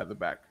 at the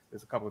back,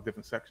 there's a couple of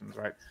different sections,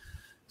 right?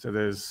 So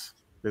there's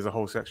a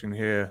whole section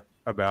here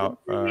about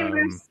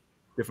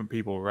different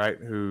people, right,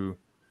 who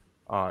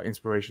are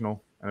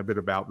inspirational, and a bit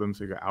about them.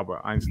 So you got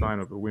Albert Einstein,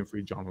 Oprah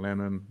Winfrey, John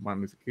Lennon,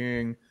 Martin Luther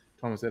King,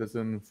 Thomas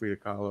Edison, Frida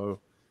Kahlo,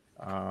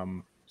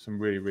 some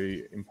really,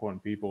 really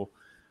important people.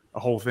 A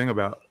whole thing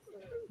about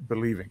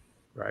believing,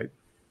 right?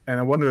 And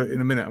I wonder,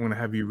 in a minute, I'm going to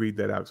have you read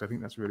that out because I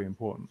think that's really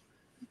important.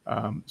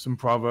 Some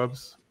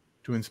proverbs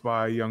to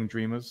inspire young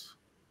dreamers,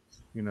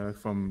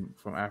 from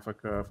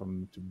Africa,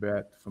 from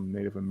Tibet, from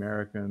Native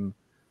American,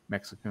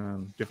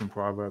 Mexican, different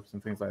proverbs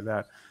and things like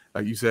that.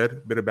 Like you said, a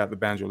bit about the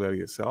banjolele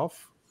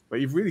itself,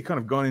 but you've really kind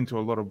of gone into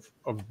a lot of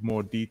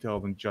more detail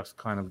than just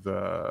kind of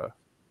the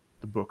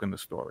book and the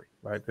story,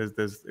 right?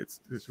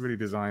 It's really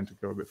designed to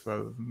go a bit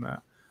further than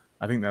that.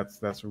 I think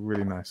that's a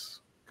really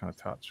nice kind of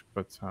touch.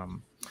 But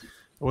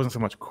it wasn't so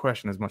much a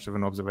question as much of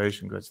an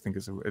observation, because I think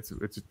it's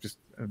just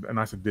a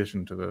nice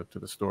addition to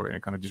the story, and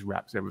it kind of just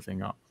wraps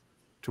everything up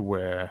to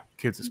where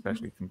kids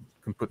especially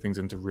can put things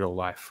into real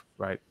life,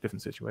 right?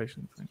 Different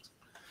situations, things.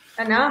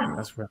 I know.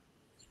 That's right.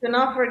 Do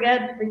not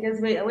forget,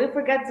 because we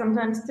forget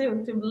sometimes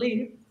too to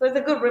believe. So it's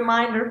a good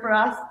reminder for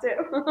us too.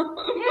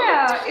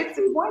 Yeah, it's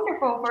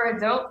wonderful for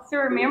adults to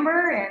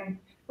remember. And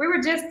we were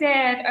just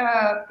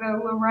at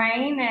the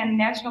Lorraine and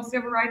National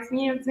Civil Rights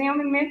Museum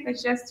in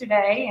Memphis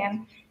yesterday,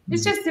 and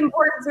it's just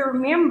important to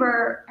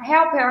remember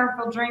how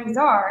powerful dreams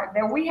are,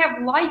 that we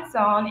have lights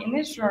on in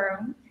this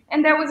room,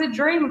 and that was a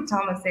dream of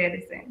Thomas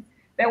Edison,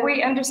 that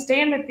we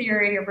understand the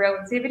theory of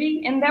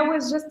relativity, and that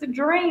was just a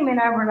dream in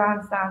Albert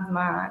Einstein's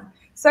mind.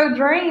 So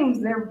dreams,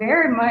 they're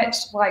very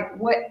much like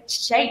what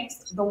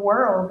shapes the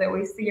world that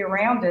we see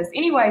around us.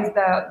 Anyways,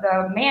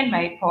 the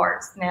man-made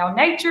parts. Now,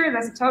 nature,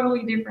 that's a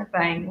totally different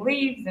thing.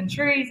 Leaves and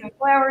trees and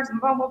flowers and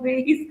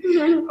bumblebees,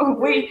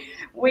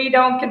 we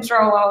don't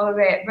control all of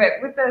that. But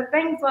with the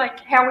things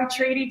like how we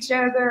treat each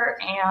other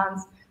and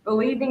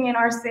believing in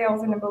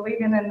ourselves and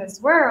believing in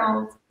this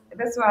world,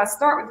 that's why I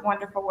start with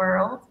Wonderful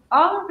World.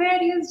 All of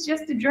that is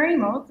just a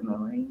dream,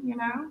 ultimately, you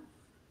know?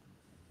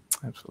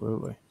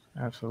 Absolutely.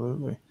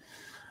 Absolutely.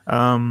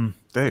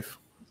 Dave.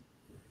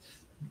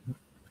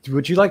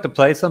 Would you like to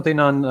play something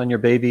on your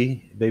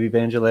baby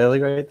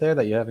banjolele right there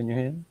that you have in your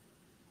hand?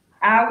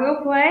 I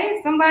will play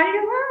Somebody to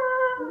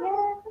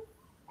Love.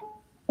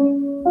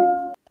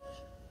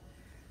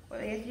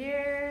 Well, if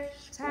you're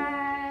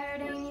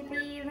tired and you're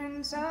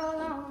feeling so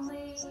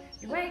lonely,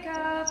 you wake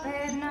up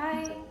at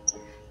night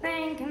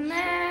thinking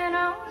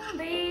that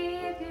only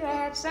if you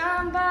had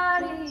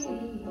somebody.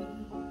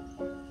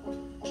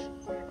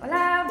 Well,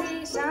 I'll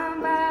be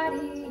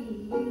somebody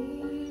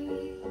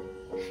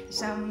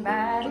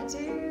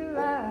to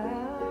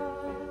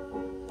love.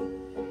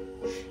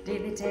 Did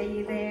they tell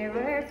you there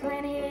were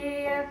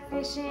plenty of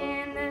fish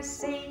in the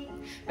sea,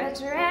 but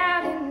you're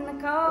out in the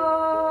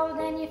cold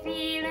and you're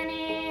feeling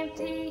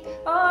empty,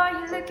 or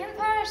you're looking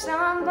for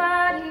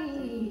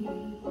somebody?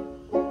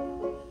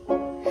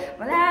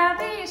 Well, I'll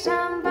be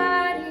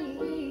somebody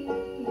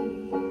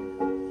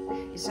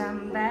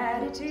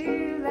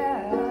to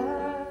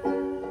love.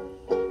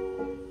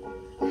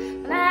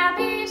 Well, I'll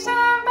be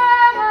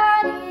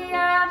somebody,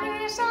 I'll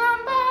be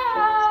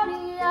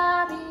somebody,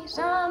 I'll be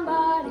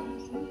somebody.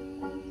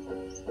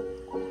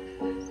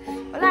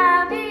 Well,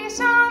 I'll be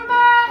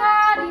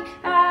somebody,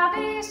 I'll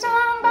be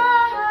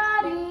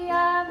somebody,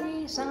 I'll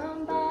be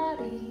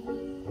somebody.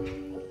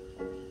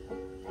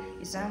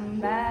 You're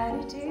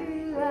somebody to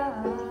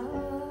love.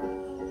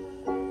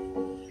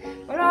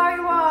 Well, are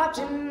you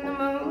watching the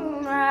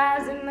moon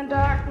rise in the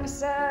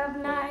darkness of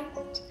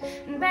night,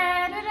 and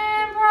battered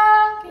and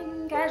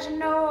broken, 'cause you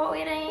know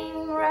it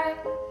ain't right,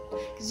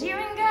 'cause you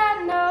ain't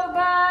got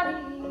nobody?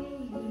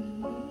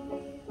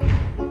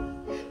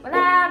 Well,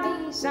 I'll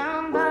be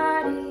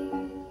somebody,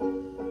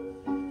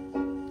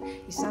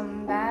 you're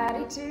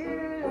somebody to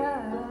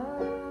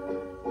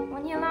love.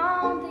 When you're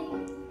lonely,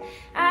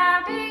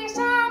 I'll be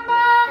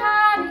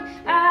somebody,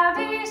 I'll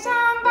be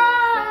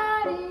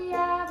somebody,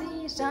 I'll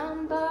be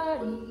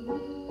somebody.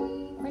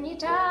 When you're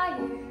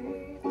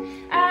tired,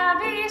 I'll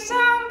be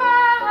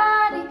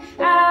somebody,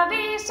 I'll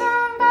be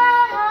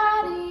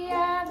somebody,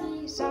 I'll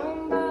be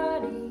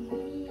somebody.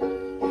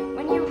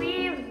 When you're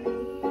weary,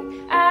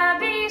 I'll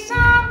be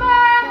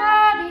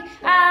somebody,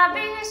 I'll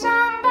be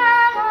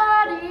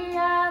somebody,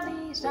 I'll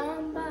be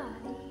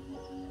somebody.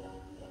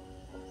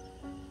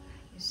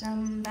 You're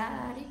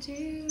somebody to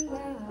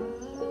love.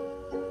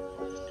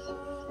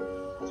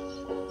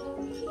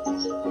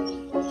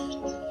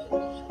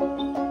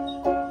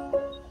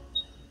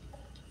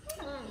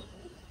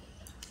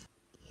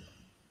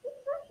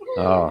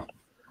 Oh,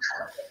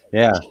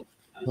 yeah.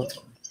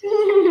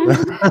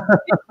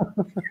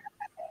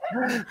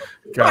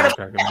 God,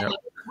 cracking me up.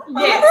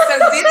 Yes, so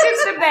this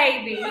is the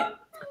baby,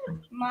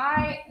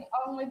 my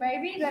only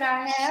baby that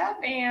I have,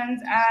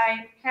 and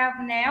I have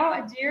now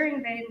a deer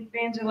in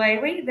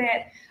Banjolele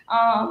that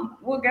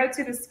will go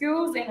to the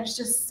schools, and it's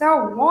just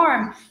so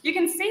warm. You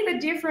can see the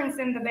difference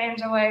in the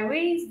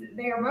Banjoleles.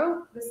 They're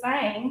both the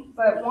same,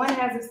 but one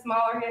has a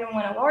smaller head and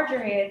one a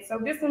larger head. So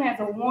this one has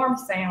a warm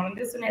sound, and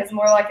this one has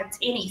more like a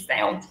tinny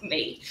sound to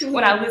me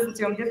when I listen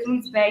to them. This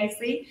one's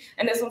bassy,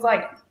 and this one's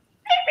like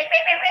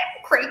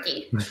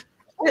creaky.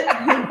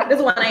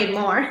 This one ate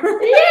more.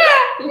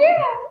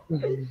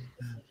 Yeah.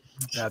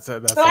 That's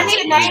So I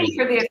need a name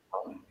for this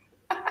one.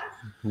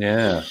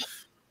 Yeah.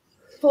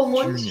 Full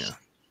moon. Junior.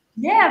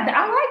 Yeah,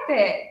 I like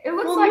that. It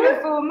looks Full like moon?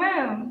 a full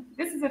moon.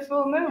 This is a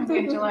full moon,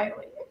 Banjolele.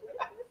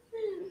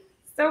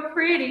 So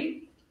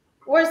pretty.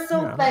 We're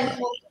so Yeah.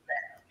 thankful.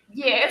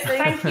 Yes,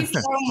 thank you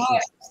so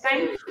much.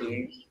 Thank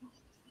you.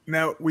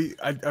 Now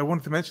I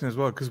wanted to mention as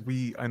well, because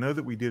I know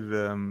that we did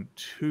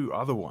 2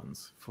 other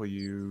ones for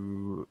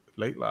you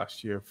late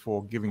last year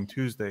for Giving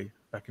Tuesday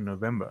back in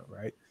November,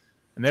 right?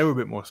 And they were a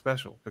bit more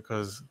special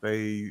because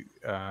they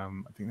I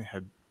think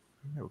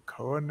they were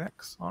koa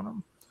necks on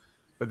them,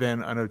 But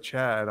then I know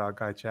Chad, our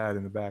guy Chad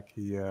in the back,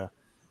 he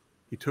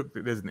took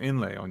there's an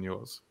inlay on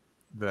yours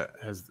that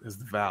has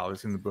the vowel.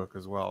 It's in the book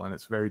as well, and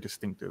it's very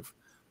distinctive.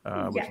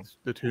 Which is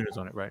the tune is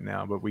on it right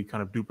now, but we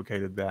kind of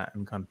duplicated that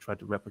and kind of tried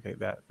to replicate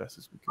that best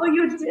as we could. Oh,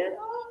 you did?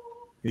 Oh.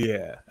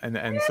 Yeah,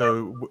 and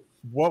so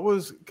what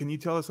was? Can you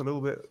tell us a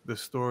little bit the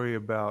story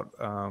about?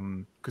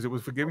 Because it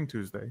was for Giving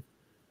Tuesday,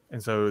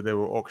 and so they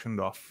were auctioned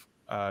off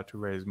to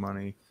raise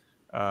money.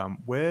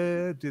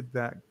 Where did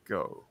that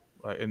go?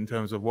 In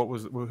terms of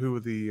who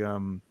were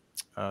the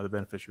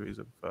beneficiaries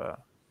of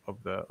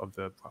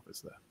the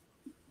profits there?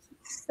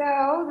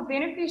 So the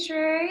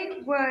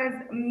beneficiary was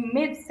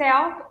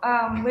Mid-South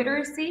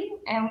Literacy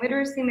and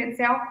Literacy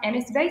Mid-South, and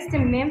it's based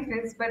in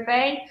Memphis, but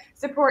they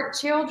support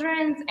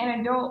children's and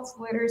adults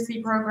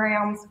literacy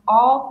programs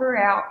all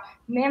throughout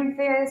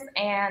Memphis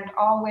and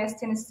all West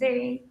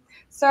Tennessee.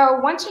 So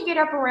once you get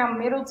up around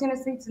Middle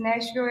Tennessee to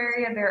Nashville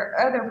area, there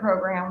are other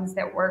programs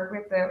that work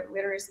with the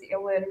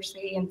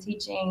illiteracy and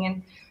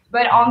teaching.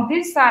 But on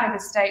this side of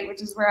the state,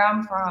 which is where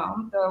I'm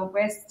from, the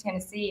West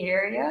Tennessee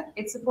area,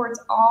 it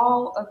supports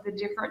all of the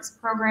different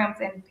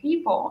programs and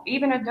people,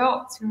 even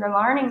adults who are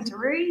learning to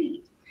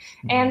read.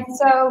 And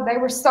so they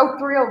were so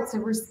thrilled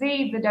to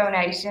receive the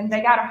donation. They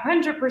got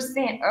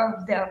 100%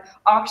 of the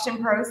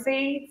auction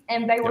proceeds,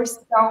 and they were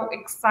so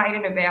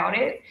excited about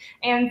it.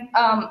 And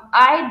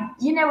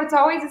it's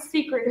always a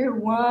secret who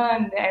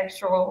won the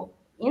actual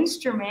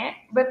instrument,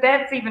 but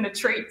that's even a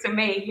treat to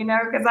me,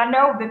 because I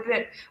know that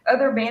the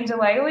other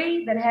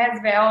banjolele that has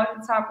vowel at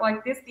the top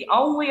like this, the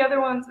only other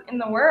ones in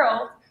the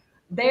world,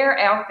 they're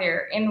out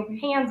there in the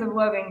hands of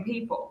loving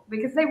people,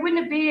 because they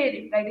wouldn't have bid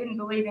if they didn't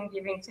believe in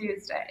Giving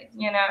Tuesday,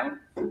 Yeah,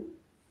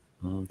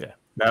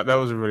 that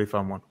was a really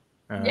fun one.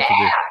 Thank you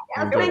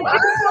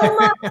so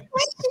much. Thank you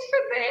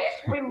for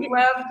that. We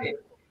loved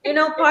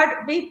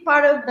it. Big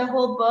part of the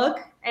whole book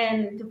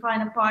and to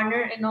find a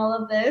partner in all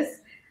of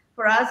this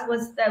for us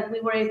was that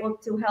we were able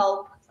to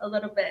help a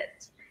little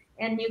bit,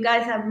 and you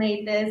guys have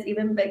made this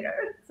even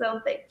bigger. So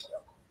thank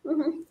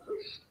you.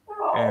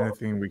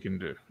 Anything we can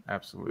do,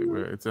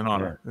 absolutely. It's an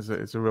honor.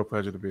 It's a real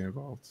pleasure to be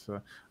involved. So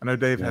I know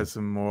Dave has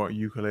some more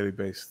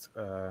ukulele-based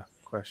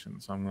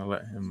questions, so I'm going to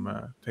let him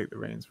take the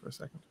reins for a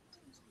second.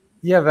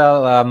 Yeah,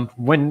 Val.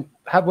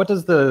 What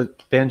does the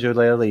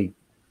banjolele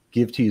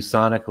give to you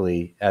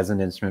sonically as an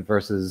instrument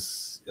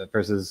versus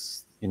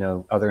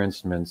other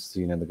instruments?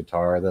 The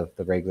guitar, the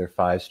regular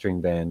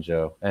 5-string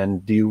banjo,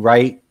 and do you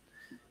write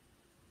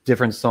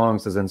different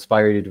songs? Does it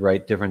inspire you to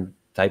write different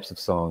types of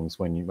songs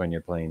when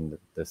you're playing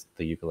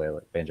the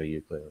ukulele, banjo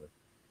ukulele?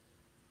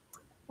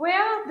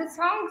 Well, the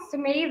songs to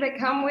me that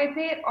come with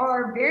it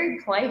are very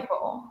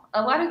playful.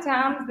 A lot of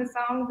times the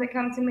songs that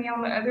come to me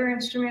on the other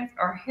instruments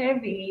are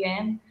heavy,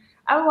 and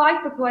I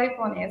like the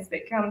playfulness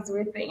that comes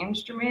with the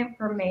instrument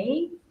for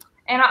me.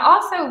 And I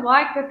also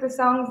like that the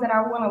songs that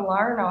I want to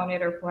learn on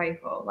it are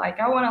playful.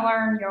 Like I want to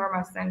learn You're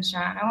My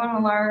Sunshine. I want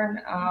to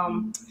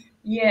learn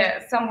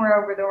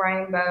Somewhere Over the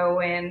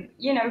Rainbow, and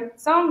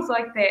songs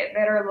like that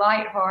are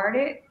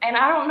lighthearted. And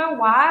I don't know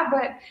why,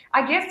 but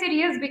I guess it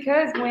is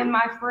because when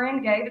my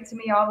friend gave it to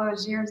me all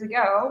those years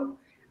ago,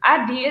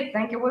 I did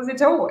think it was a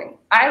toy.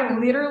 I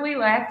literally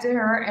laughed at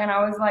her and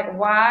I was like,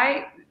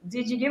 why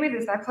did you give me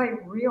this? I play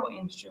real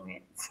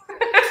instruments.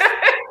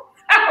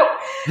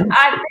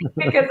 I think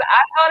because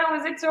I thought it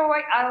was a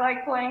toy, I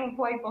like playing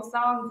playful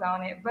songs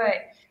on it.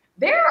 But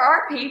there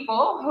are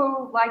people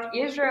who, like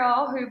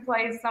Israel, who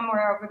plays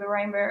Somewhere Over the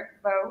Rainbow,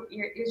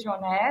 Israel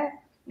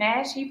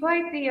Nash, he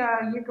played the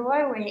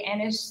ukulele,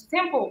 and it's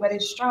simple, but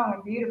it's strong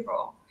and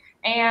beautiful.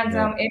 And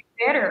Ed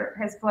Vedder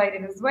has played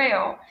it as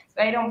well.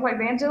 They don't play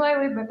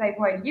banjolele, but they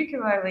play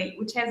ukulele,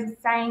 which has the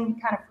same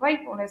kind of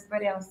playfulness,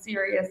 but in a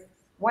serious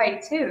way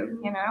too,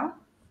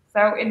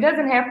 So it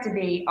doesn't have to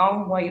be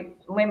only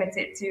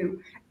limited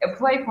to a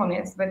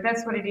playfulness, but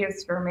that's what it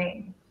is for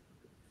me.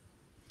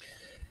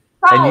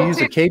 And you use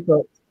a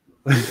capo.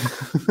 Yes,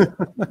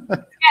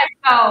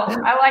 soul.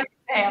 I like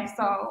to have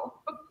soul.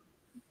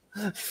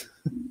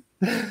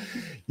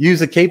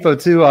 Use a capo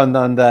too on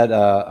that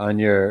on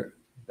your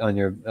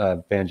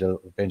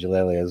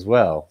banjolele as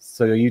well.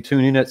 So are you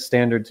tuning it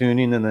standard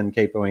tuning and then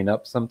capoing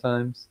up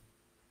sometimes?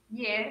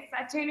 Yes,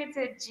 I tune it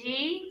to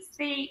G,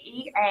 C,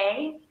 E,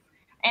 A.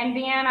 And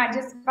then I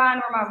just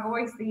find where my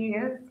voice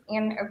is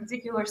in a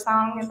particular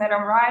song that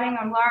I'm writing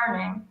or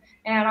learning,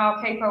 and I'll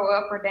capo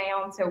up or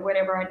down to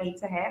whatever I need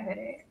to have it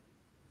at.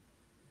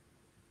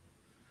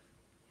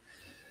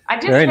 I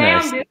just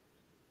found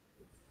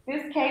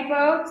this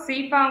capo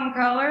seafoam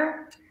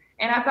color,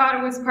 and I thought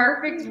it was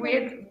perfect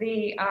with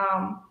the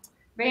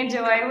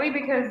banjolele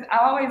because I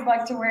always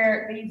like to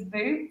wear these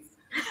boots.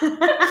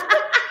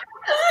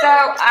 So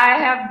I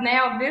have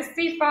now this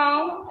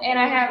seafoam, and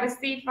I have a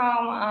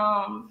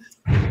seafoam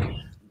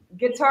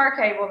guitar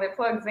cable that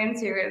plugs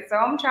into it. So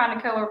I'm trying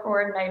to color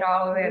coordinate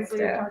all of that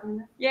stuff.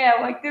 Yeah,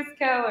 like this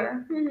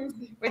color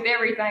with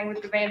everything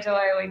with the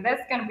banjolele.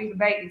 That's going to be the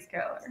baby's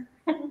color.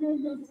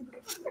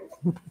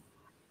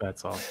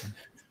 That's awesome.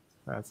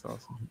 That's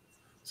awesome.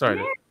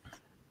 Sorry.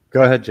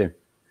 Go ahead, Jim.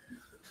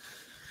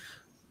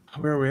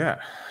 Where are we at?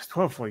 It's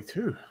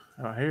 12:42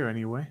 out here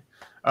anyway.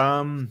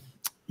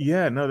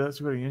 Yeah, no,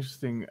 that's really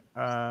interesting.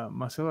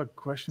 Marcela,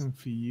 question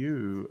for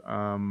you.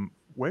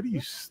 Where do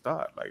you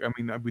start? Like, I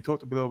mean, we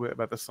talked a little bit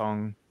about the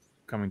song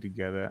coming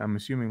together. I'm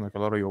assuming like a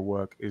lot of your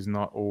work is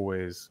not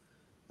always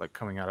like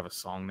coming out of a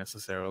song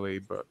necessarily,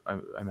 but I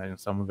imagine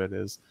some of it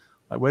is.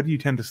 Like, where do you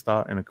tend to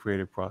start in a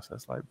creative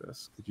process like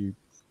this? Could you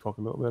talk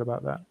a little bit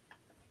about that?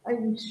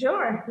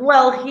 Sure.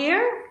 Well,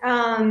 here,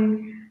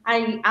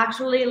 I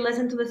actually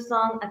listened to the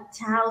song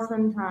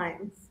 1,000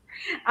 times.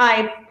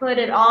 I put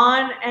it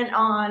on and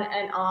on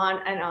and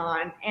on and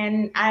on,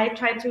 and I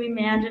tried to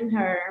imagine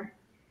her.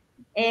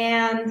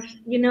 And,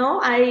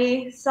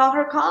 I saw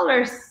her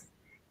colors,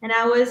 and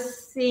I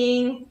was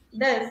seeing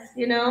this,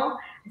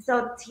 I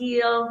saw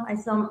teal, I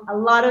saw a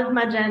lot of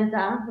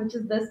magenta, which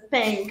is this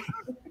pink.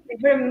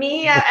 For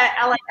me,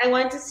 I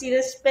want to see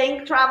this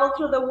pink travel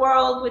through the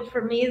world, which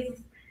for me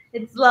is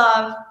it's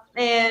love.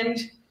 And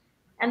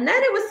then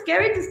it was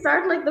scary to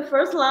start like the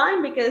first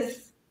line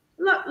because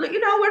look,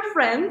 we're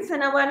friends,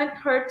 and I wanted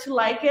her to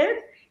like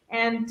it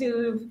and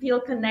to feel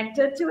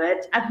connected to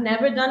it. I've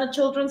never done a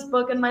children's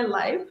book in my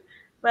life,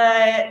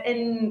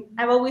 and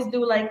I've always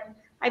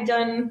I've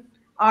done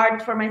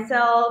art for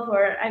myself,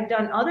 or I've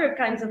done other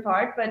kinds of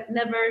art, but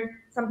never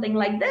something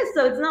like this.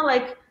 So it's not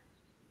like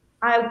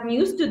I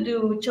used to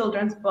do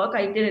children's book.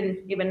 I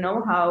didn't even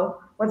know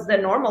what's the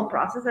normal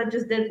process. I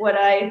just did what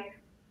I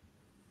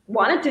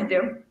wanted to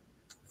do.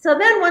 So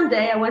then one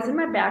day I was in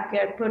my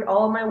backyard, put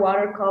all my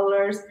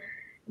watercolors,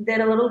 did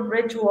a little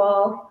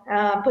ritual,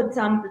 put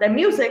the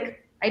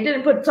music. I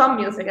didn't put some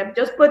music. I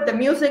just put the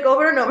music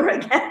over and over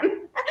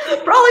again.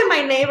 Probably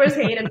my neighbors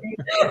hated me.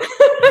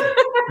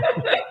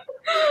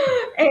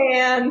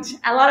 And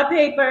a lot of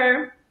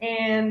paper,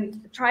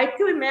 and tried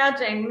to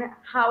imagine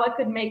how I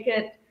could make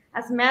it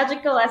as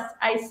magical as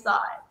I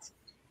saw it.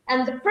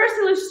 And the first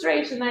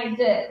illustration I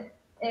did,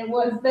 it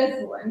was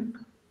this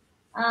one,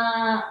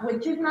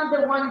 which is not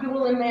the one you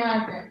will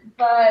imagine,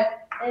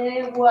 but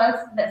it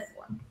was this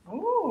one.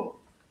 Ooh.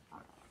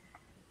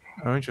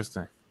 Oh,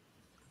 interesting.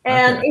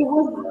 And Okay. it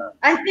was,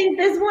 I think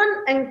this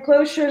one,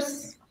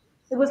 enclosures,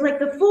 it was like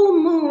the full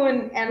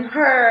moon and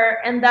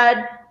her and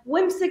that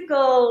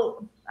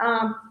whimsical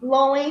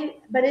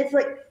blowing, but it's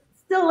like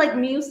still like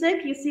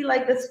music. You see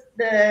like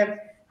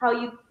how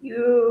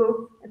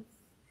you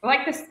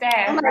Like the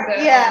staff.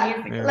 yeah,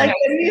 music like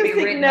the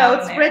music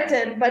notes on there.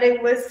 written, but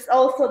it was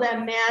also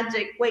that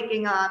magic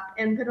waking up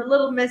and put a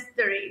little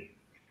mystery.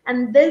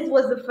 And this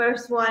was the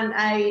first one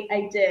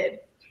I did,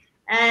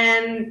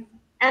 and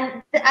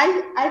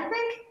I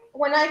think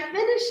when I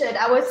finished it,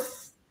 I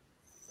was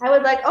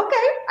like,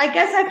 okay, I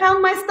guess I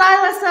found my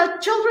style as a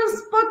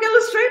children's book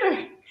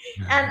illustrator,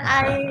 and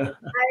I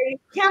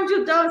can't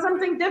do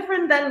something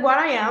different than what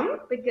I am,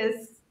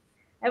 because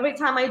every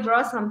time I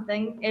draw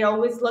something, it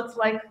always looks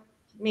like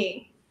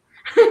me.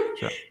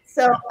 Sure.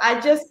 So I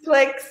just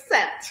click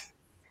send,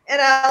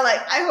 and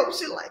I hope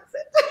she likes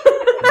it.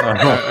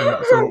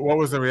 So what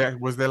was the reaction?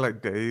 Was there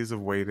like days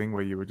of waiting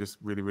where you were just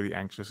really, really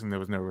anxious and there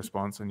was no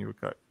response and you were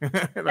cut? Like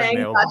Thank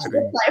nail God she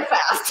biting? replied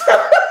fast.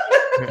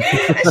 And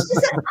she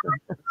said,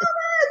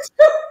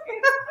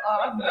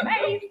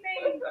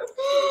 Amazing.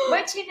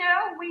 But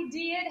we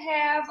did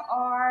have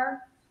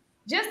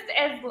just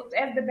as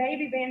the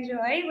baby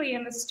Banjolele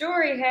in the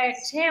story had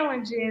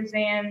challenges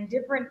and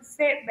different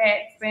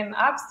setbacks and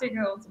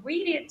obstacles,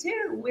 we did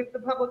too with the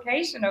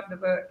publication of the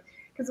book,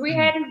 because we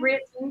hadn't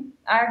written,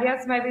 I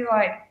guess maybe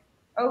like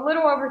a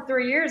little over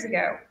 3 years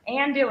ago,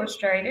 and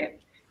illustrated.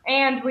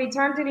 And we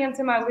turned it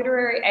into my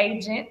literary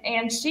agent,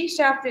 and she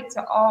shopped it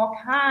to all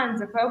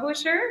kinds of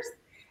publishers.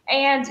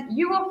 And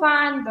you will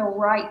find the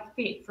right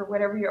fit for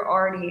whatever your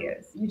art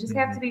is. You just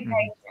have to be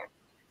patient.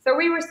 So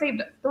we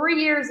received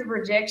 3 years of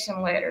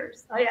rejection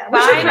letters. oh yeah,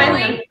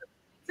 Finally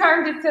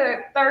turned it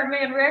to Third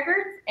Man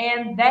Records,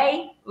 and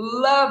they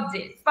loved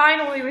it.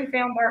 Finally, we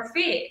found our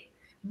fit.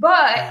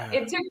 But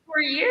it took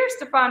 3 years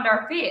to find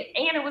our fit,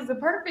 and it was the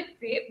perfect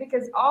fit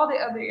because all the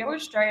other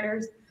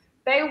illustrators,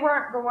 they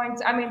weren't going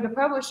to, the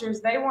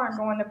publishers, they weren't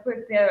going to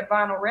put the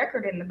vinyl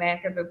record in the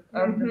back of the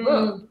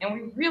book, and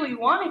we really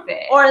wanted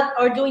that.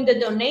 or doing the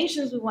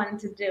donations we wanted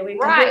to do. We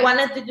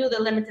wanted to do the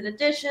limited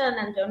edition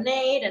and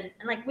donate, and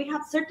like we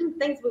have certain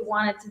things we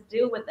wanted to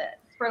do with it.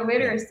 For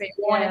literacy,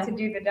 we wanted to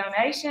do the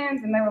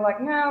donations, and they were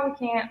like, no,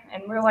 we can't.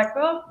 And we were like,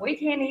 well, we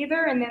can't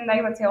either. And then they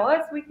would tell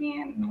us we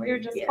can, and we were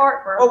just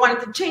heartbroken. Or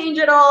wanted to change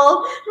it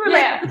all. We were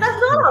like, but that's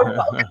not our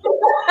book.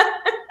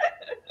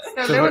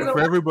 So for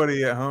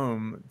everybody at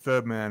home,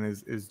 Third Man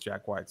is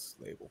Jack White's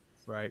label,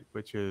 right?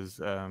 Which is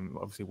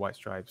obviously White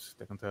Stripes,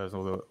 Raconteurs,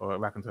 or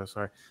Raconteurs,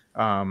 sorry.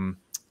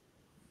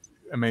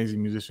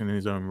 Amazing musician in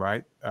his own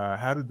right.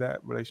 How did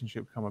that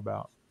relationship come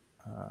about?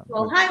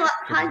 Well,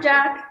 hi,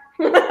 Jack.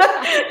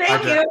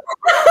 Thank you.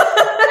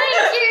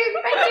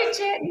 Thank you,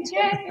 Chet and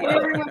Chet and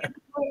everyone.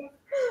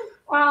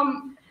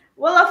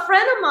 Well, a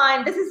friend of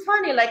mine, this is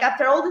funny, like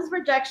after all these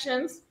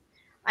rejections,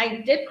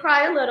 I did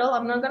cry a little.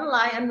 I'm not gonna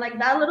lie. I'm like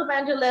that little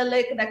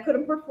Banjolele that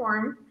couldn't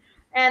perform.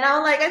 And I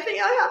was like, I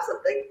think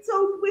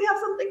we have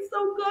something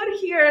so good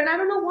here, and I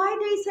don't know why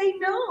they say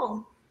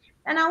no.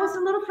 And I was a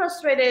little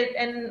frustrated,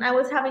 and I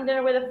was having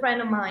dinner with a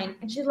friend of mine,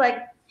 and she's like,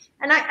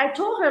 and I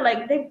told her,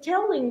 like, they're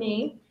telling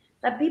me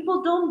that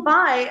people don't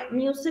buy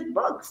music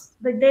books,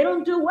 that they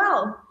don't do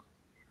well.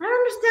 I don't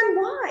understand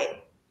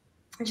why.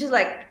 And she's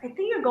like, I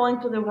think you're going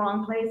to the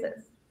wrong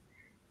places.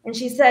 And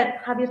she said,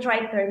 have you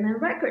tried Third Man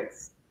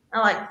Records?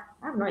 I'm like,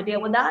 I have no idea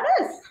what that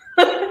is.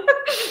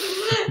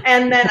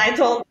 And then I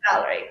told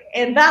Valerie,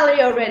 and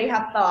Valerie already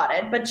had thought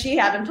it, but she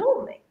hadn't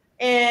told me.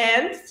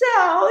 And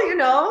so,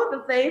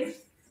 the fates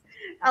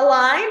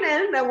aligned,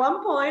 and at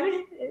one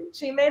point,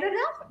 she made it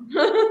happen.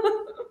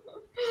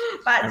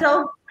 But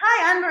so,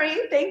 hi,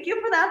 Anne-Marie. Thank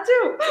you for that,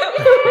 too.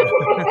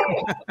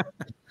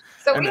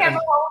 So we have a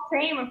whole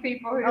team of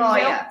people who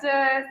helped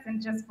us and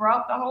just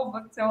brought the whole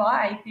book to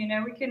life.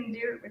 We couldn't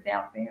do it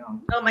without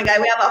them. Oh my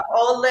God, we have a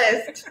whole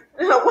list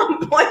at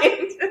one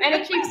point. And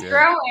it keeps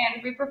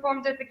growing. We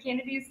performed at the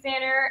Kennedy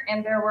Center,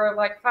 and there were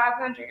like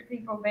 500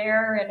 people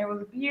there, and it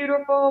was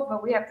beautiful.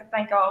 But we have to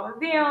thank all of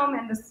them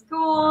and the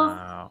schools,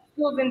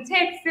 schools in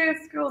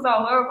Texas, schools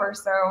all over.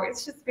 So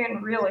it's just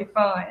been really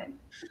fun.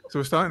 So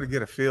we're starting to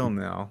get a feel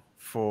now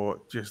for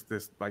just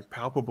this like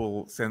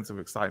palpable sense of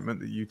excitement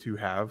that you two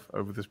have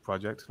over this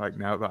project. Like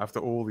now, after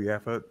all the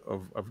effort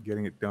of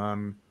getting it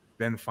done,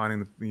 then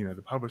finding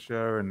the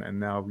publisher, and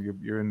now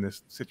you're in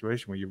this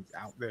situation where you're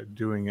out there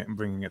doing it and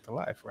bringing it to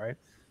life, right?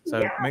 So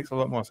it makes a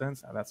lot more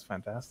sense now. That's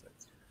fantastic.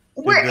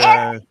 We're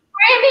at the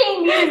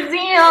Grammy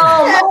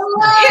Museum.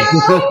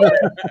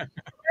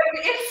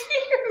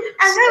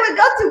 And then we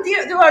got to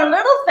do our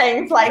little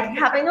things, like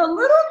having a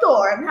little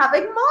door and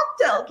having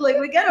mocktails. Like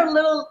we get our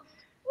little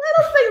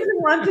things we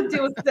want to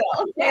do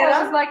still. Yeah, it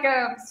was like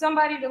a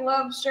somebody to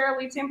love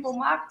Shirley Temple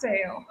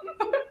mocktail.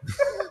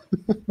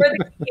 For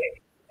the kids.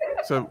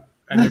 So,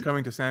 and you're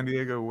coming to San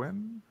Diego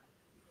when?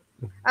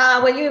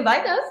 When you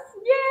invite us.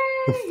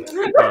 Yay!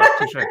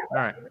 Touche. All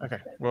right. Okay.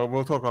 Well,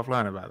 we'll talk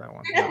offline about that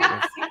one.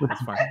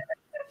 That's fine.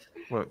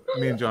 Well,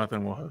 me and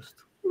Jonathan will host.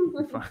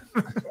 It'll be fine.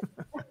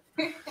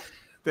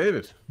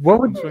 David, what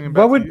would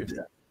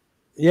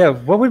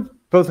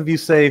both of you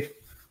say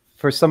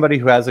for somebody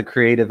who has a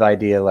creative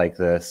idea like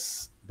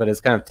this, but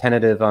is kind of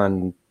tentative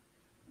on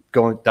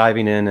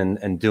diving in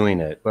and doing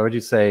it? What would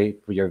you say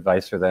for your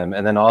advice for them?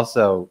 And then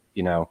also,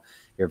 your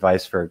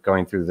advice for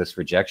going through this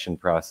rejection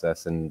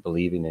process and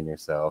believing in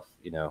yourself,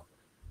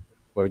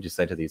 what would you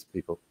say to these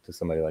people, to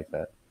somebody like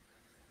that?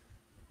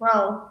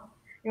 Well,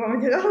 you want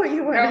me to go?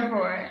 You want Go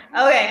for it.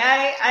 Okay,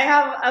 I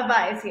have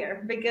advice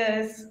here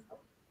because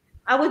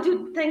I would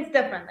do things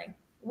differently.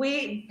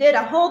 We did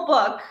a whole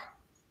book.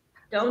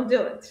 Don't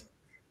do it.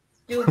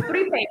 Do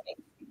 3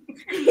 paintings.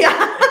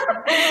 Yeah.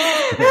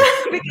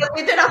 Because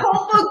we did a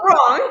whole book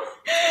wrong.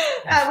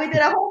 We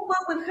did a whole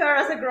book with her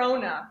as a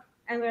grown-up.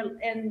 And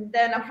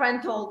then a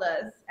friend told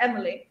us,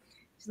 Emily,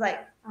 she's like,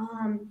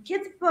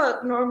 kids'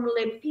 book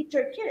normally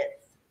feature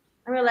kids.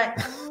 And we're like,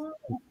 oh,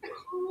 of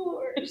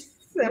course.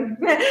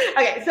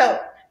 Okay,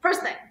 so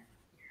first thing,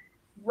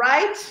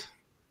 write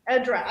a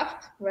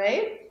draft,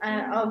 right,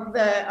 of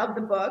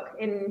the book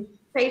in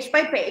page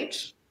by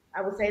page.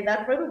 I would say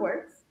that for the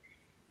words,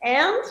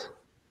 and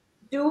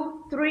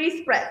do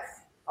 3 spreads,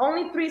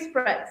 only 3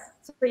 spreads,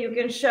 so you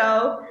can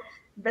show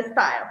the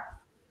style.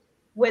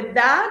 With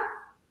that,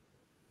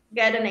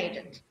 get an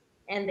agent,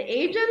 and the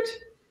agent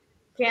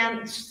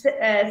can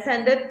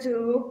send it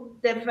to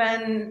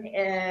different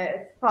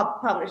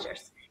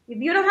publishers.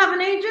 If you don't have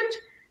an agent,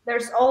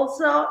 there's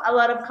also a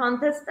lot of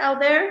contests out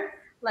there.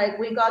 Like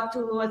we got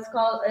to what's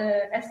called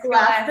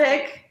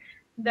Scholastic.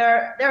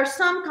 There are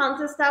some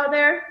contests out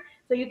there,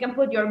 so you can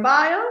put your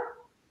bio,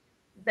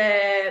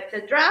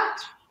 the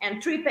draft,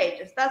 and 3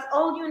 pages. That's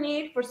all you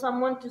need for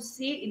someone to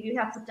see if you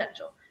have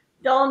potential.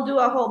 Don't do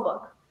a whole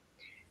book.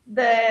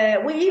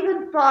 We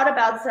even thought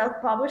about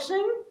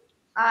self-publishing.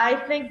 I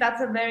think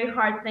that's a very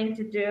hard thing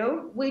to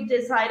do. We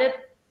decided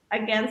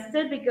against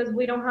it because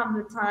we don't have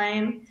the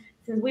time,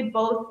 since we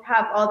both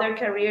have other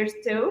careers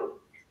too,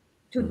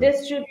 to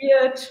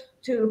distribute,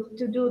 to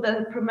do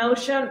the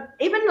promotion.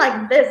 Even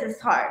like this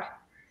is hard.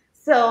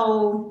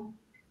 So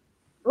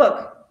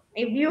look,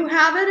 if you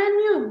have it in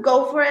you,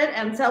 go for it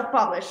and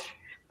self-publish.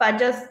 But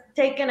just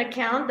take an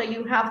account that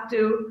you have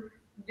to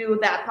do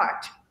that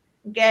part.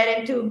 Get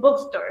into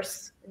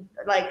bookstores,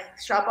 like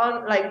shop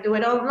on, like do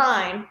it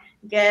online,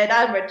 get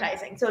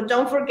advertising. So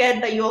don't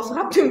forget that you also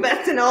have to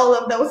invest in all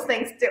of those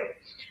things too.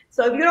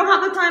 So if you don't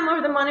have the time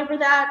or the money for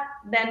that,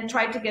 then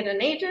try to get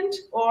an agent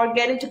or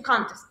get into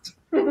contests.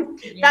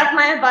 That's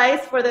my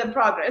advice for the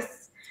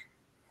progress.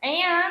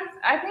 And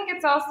I think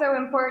it's also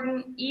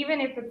important,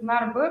 even if it's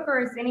not a book or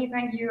it's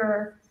anything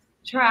you're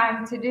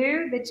trying to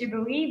do that you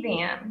believe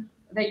in,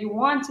 that you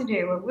want to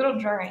do, a little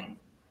dream.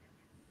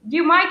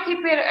 You might keep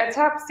it a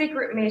top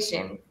secret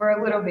mission for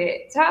a little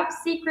bit. Top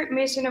secret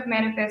mission of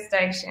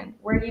manifestation,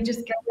 where you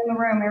just go in the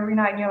room every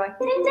night and you're like,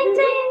 ding, ding, ding,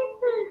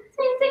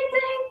 ding, ding,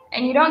 ding.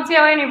 And you don't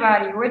tell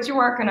anybody what you're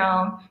working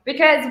on.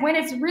 Because when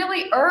it's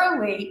really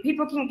early,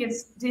 people can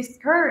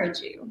discourage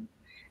you.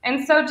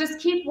 And so just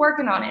keep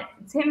working on it.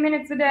 10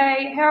 minutes a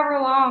day, however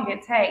long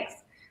it takes,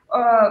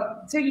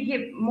 till you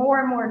get more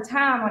and more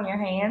time on your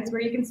hands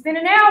where you can spend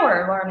an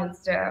hour learning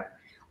stuff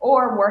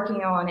or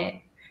working on it.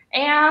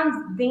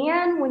 And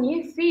then when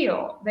you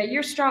feel that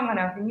you're strong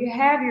enough and you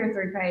have your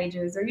 3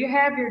 pages or you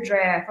have your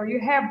draft or you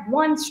have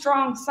one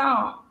strong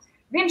song,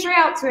 venture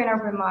out to an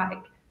open mic,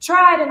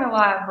 try it in a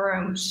live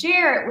room,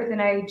 share it with an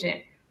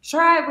agent,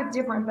 try it with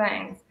different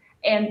things.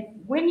 And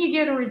when you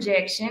get a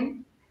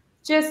rejection,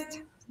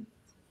 just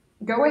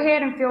go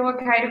ahead and feel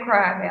okay to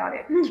cry about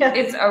it. Yes.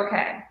 It's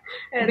okay.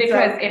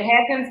 Because it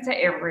happens to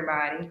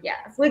everybody.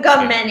 Yes, we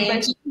got many.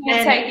 But you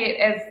can't take it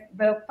as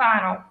the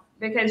final,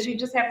 because you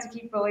just have to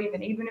keep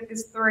believing, even if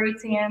it's 3,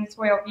 10,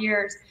 12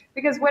 years.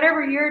 Because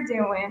whatever you're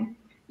doing,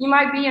 you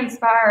might be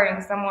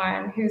inspiring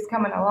someone who's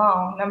coming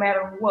along no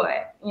matter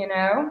what, you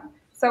know?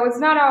 So it's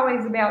not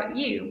always about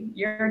you.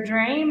 Your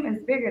dream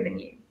is bigger than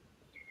you.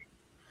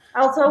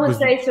 I also would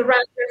say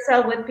surround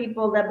yourself with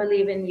people that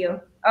believe in you.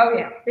 Oh,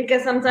 yeah.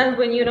 Because sometimes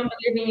when you don't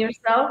believe in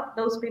yourself,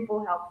 those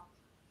people help.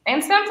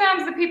 And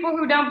sometimes the people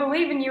who don't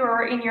believe in you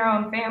are in your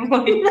own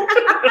family.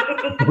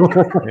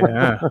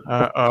 Yeah,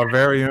 our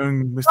very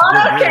own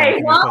Mr.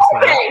 Okay, well,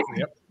 okay.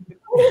 Yep.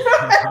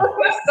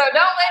 So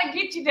don't let it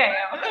get you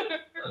down.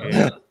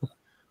 Yeah.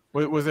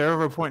 Was there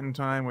ever a point in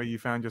time where you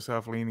found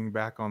yourself leaning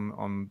back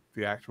on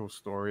the actual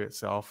story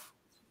itself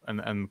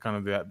and kind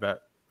of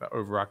that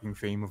overarching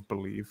theme of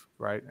belief,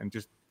 right? And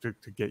just to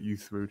get you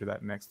through to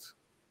that next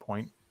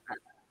point?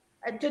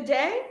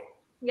 Today?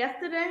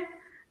 Yesterday?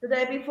 The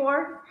day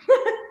before?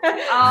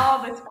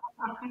 All the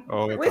time.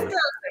 Oh, we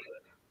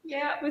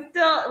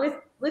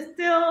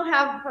still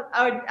have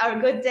our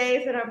good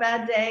days and our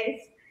bad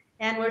days,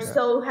 and we're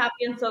so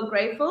happy and so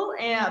grateful.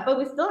 But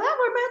we still have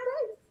our bad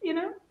days, you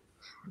know.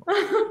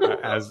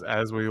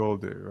 as we all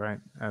do, right?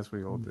 As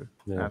we all do.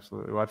 Yeah.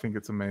 Absolutely. Well, I think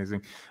it's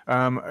amazing.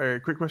 A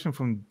quick question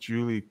from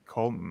Julie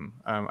Colton.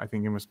 I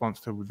think in response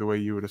to the way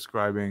you were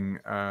describing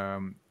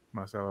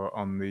Marcela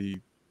on the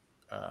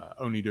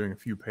only doing a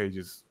few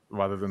pages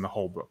rather than the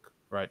whole book,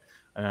 right?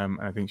 And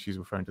I think she's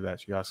referring to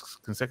that. She asks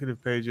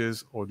consecutive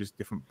pages or just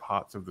different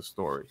parts of the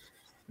story.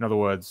 In other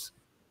words,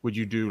 would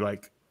you do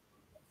like,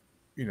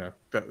 you know,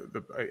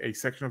 a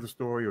section of the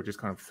story, or just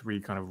kind of 3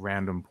 kind of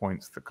random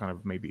points that kind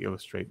of maybe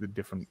illustrate the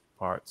different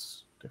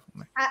parts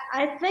differently?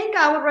 I think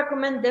I would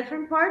recommend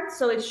different parts,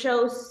 so it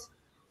shows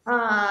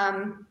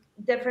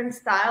different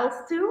styles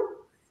too,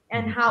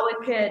 and how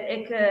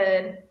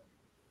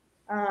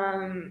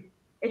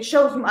it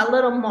shows a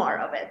little more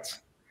of it.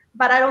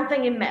 But I don't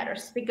think it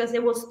matters, because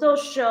it will still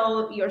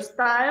show your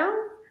style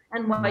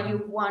and what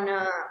you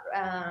wanna,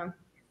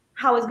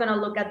 how it's gonna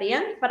look at the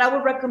end. But I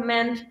would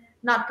recommend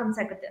not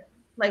consecutive,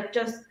 like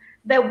just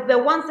the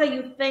ones that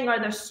you think are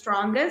the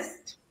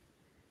strongest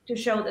to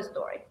show the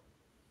story.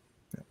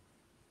 Yeah.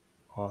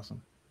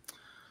 Awesome.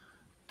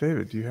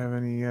 David, do you have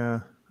any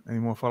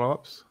more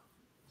follow-ups?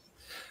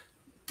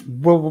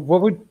 Well,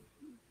 what would,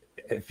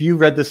 if you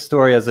read this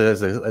story as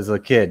a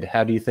kid,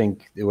 how do you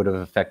think it would have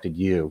affected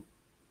you?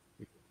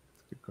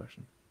 Good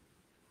question.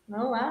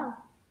 Oh, wow.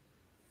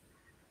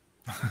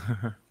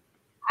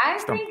 I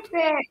think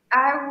that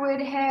I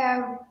would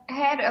have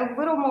had a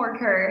little more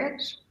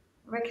courage,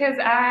 because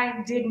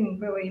I didn't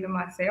believe in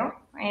myself.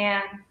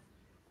 And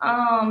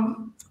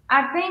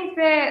I think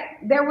that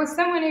there was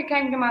someone who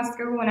came to my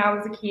school when I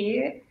was a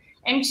kid,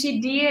 and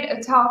she did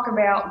a talk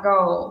about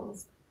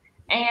goals.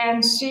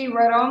 And she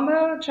wrote on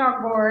the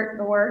chalkboard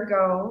the word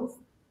goals.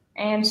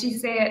 And she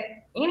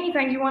said,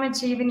 anything you want to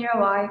achieve in your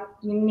life,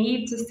 you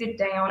need to sit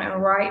down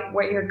and write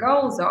what your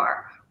goals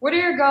are. What are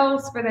your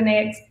goals for the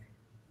next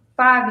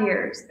 5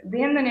 years,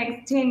 then the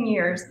next 10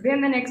 years,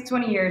 then the next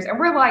 20 years? And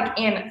we're like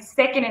in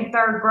 2nd and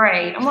 3rd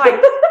grade. I'm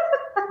like,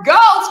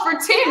 goals for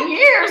 10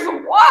 years?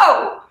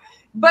 Whoa.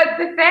 But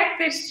the fact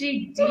that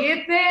she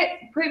did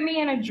that put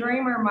me in a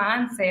dreamer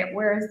mindset,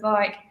 where it's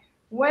like,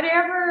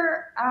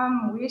 whatever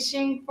I'm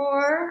wishing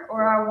for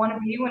or I want to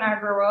be when I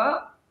grow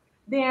up,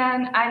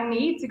 then I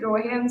need to go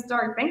ahead and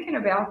start thinking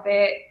about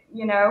that,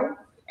 you know,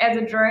 as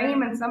a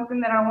dream and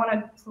something that I want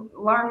to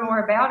learn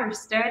more about or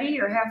study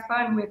or have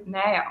fun with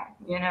now,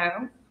 you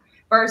know,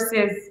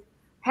 versus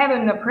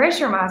having to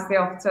pressure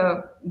myself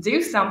to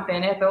do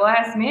something at the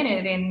last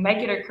minute and make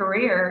it a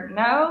career.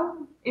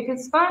 No, if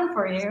it's fun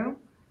for you,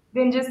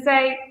 then just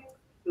say,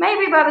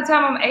 maybe by the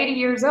time I'm 80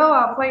 years old,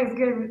 I'll play as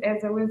good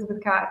as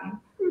Elizabeth Cotton.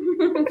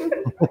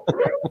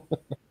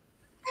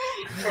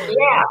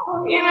 Yeah,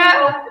 you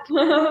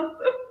know.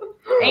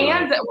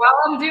 And while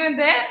I'm doing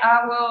that,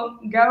 I will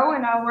go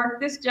and I'll work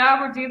this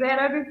job or do that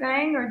other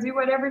thing or do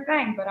whatever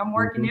thing. But I'm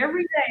working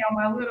every day on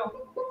my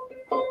little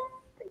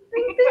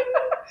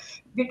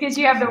because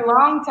you have the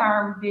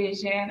long-term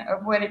vision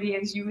of what it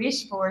is you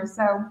wish for.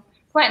 So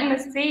planting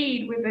the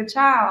seed with a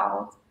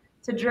child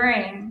to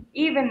dream,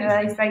 even though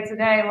they say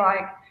today,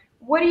 like,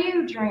 what do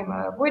you dream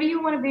of? What do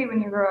you want to be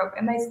when you grow up?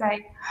 And they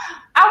say,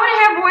 I want to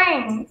have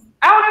wings.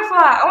 I want to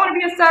fly. I want to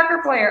be a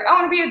soccer player. I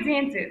want to be a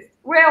dentist.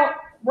 Well,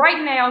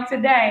 right now,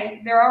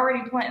 today, they're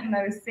already planting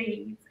those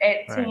seeds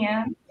at Right.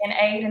 10 and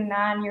 8 and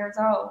 9 years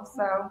old.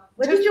 So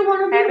What did you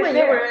want to have be it when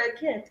you there. were a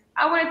kid?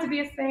 I wanted to be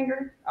a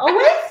singer.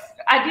 Always?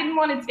 I didn't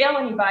want to tell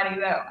anybody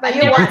though. But I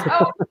you never want-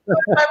 told.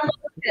 I loved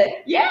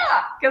it.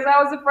 Yeah, because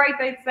I was afraid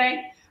they'd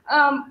say,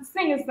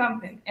 sing us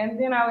something. And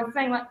then I would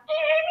sing like, Amy,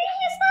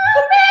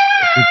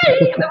 and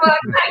they're like,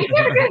 no, you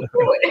never gonna do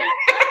it.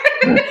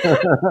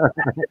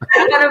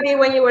 You want to be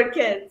when you were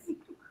kids?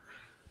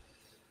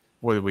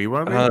 What did we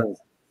want to be?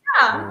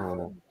 Yeah.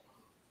 Oh,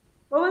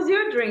 What was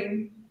your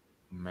dream?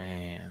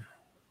 Man.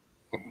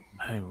 you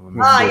didn't-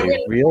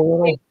 real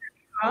little.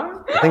 Huh?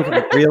 I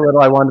think real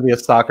little. I wanted to be a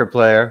soccer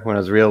player when I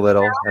was real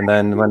little, and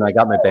then when I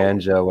got my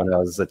banjo when I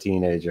was a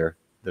teenager,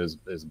 there's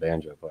a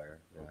banjo player.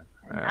 Yeah.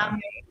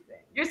 Amazing.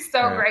 You're so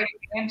Yeah. great at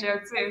banjo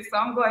too, so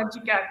I'm glad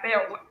you got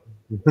that one.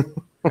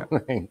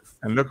 Thanks.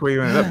 And look where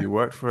you ended up. You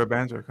worked for a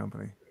banjo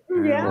company.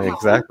 Yeah.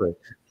 Exactly.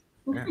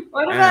 Yeah.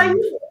 What about And-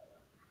 you?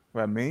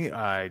 Well, me,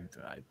 I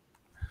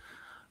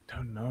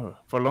don't know.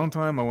 For a long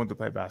time, I wanted to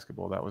play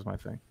basketball. That was my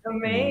thing.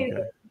 Amazing.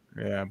 Okay.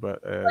 Yeah, but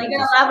You're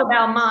gonna laugh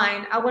about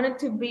mine. I wanted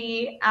to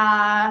be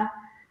a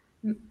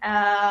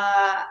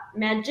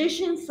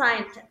magician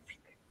scientist.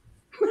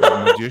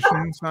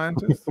 magician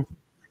scientist.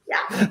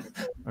 Yeah.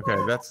 Okay,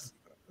 that's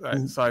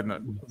side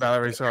note.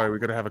 Valerie, sorry, we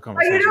got to have a you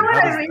conversation. know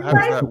what I How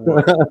does that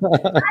work?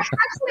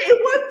 Actually,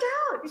 it worked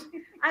out.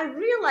 I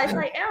realized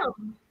I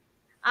am.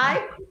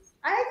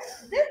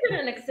 This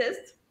didn't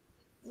exist.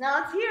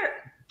 Now it's here.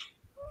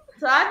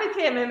 So I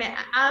became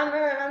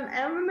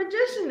I'm a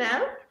magician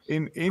now.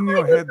 In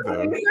your head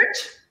though,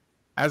 Research.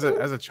 as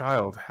a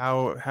child,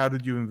 how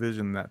did you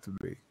envision that to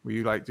be? Were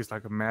you like just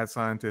like a mad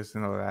scientist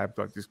in a lab,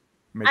 like just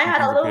making I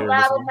had a things little appear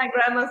lab visible? in my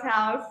grandma's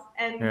house,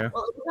 and Yeah.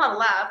 well, it was not a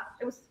lab.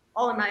 It was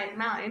all in my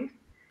mind,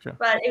 Sure.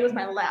 but it was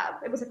my lab.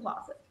 It was a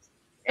closet,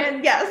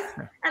 and yes,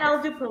 Yeah. and I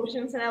would do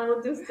potions and I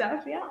would do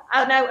stuff. Yeah,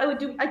 and I would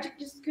do.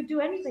 Just could do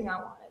anything I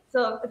wanted.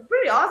 So it's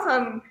pretty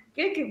awesome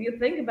gig if you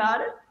think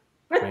about it.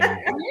 I mean,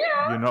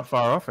 you're not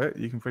far off it.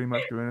 You can pretty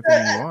much do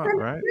anything you want,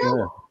 right? Yeah.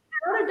 The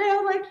other day, I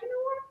was like, you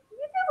know what?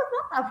 Maybe I was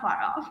not that far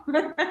off.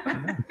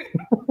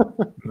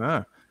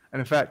 No. And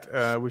in fact,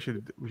 we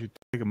should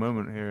take a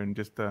moment here and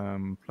just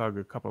plug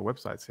a couple of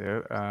websites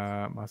here.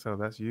 Marcel,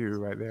 that's you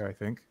right there, I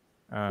think.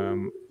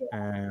 And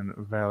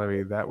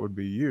Valerie, that would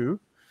be you.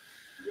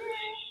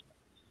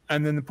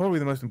 And then probably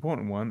the most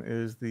important one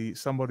is the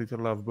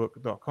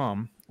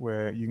somebodytolovebook.com,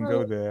 where you can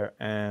go there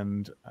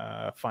and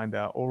find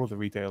out all of the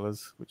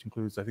retailers, which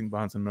includes, I think,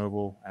 Barnes &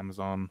 Noble,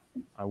 Amazon.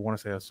 I want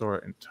to say I saw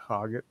it in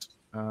Target.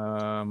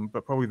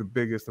 But probably the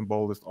biggest and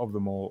boldest of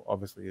them all,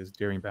 obviously, is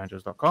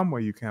deeringbanjos.com,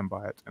 where you can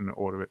buy it and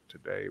order it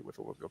today with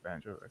all of your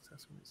banjo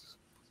accessories.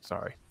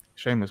 Sorry,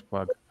 shameless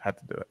plug, had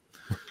to do it.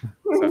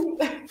 So,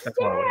 that's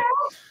why I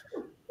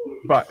went.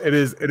 But it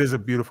is a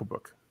beautiful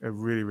book, a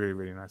really, really,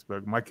 really nice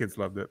book. My kids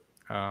loved it,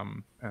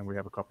 and we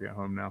have a copy at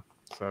home now.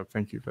 So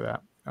thank you for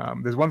that.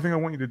 There's one thing I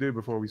want you to do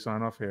before we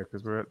sign off here,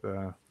 because we're at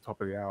the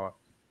top of the hour.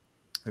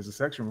 There's a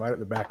section right at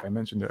the back, I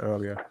mentioned it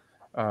earlier,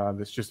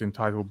 that's just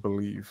entitled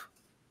Believe.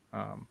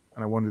 And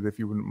I wondered if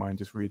you wouldn't mind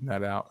just reading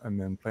that out and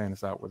then playing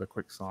us out with a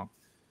quick song.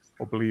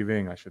 Or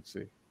Believing, I should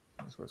say.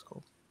 That's what it's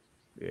called.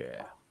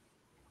 Yeah.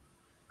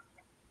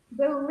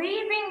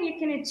 Believing you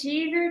can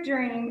achieve your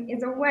dream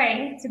is a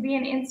way to be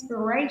an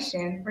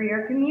inspiration for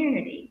your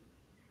community.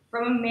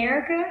 From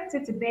America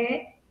to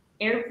Tibet,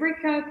 every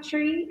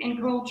country and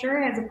culture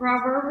has a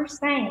proverb or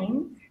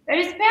saying that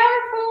is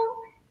powerful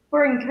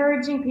for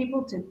encouraging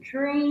people to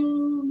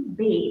dream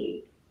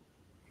big.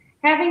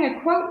 Having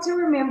a quote to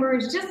remember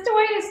is just a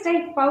way to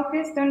stay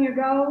focused on your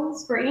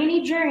goals for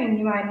any dream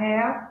you might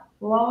have,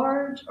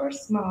 large or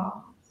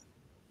small.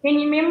 Can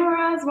you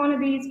memorize one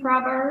of these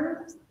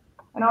proverbs?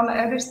 And on the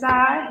other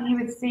side, you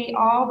would see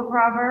all the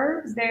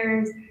proverbs.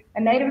 There's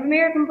a Native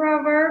American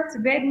proverb,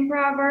 Tibetan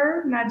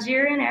proverb,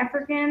 Nigerian,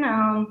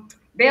 African,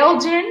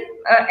 Belgian,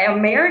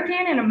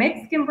 American, and a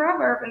Mexican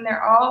proverb, and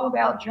they're all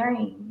about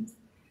dreams.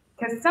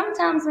 Because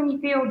sometimes when you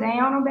feel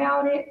down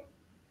about it,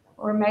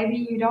 or maybe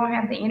you don't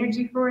have the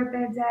energy for it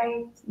that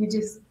day, you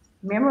just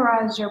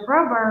memorize your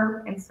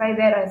proverb and say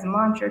that as a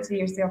mantra to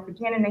yourself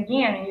again and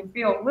again, and you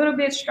feel a little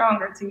bit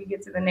stronger till you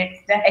get to the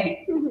next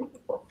day.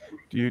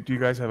 Do you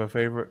guys have a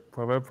favorite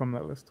proverb from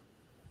that list?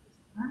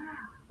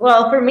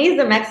 Well, for me,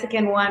 it's the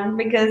Mexican one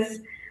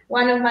because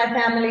one of my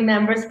family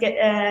members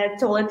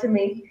told it to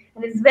me,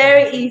 and it's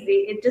very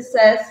easy. It just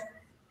says,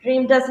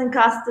 "Dream doesn't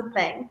cost a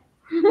thing."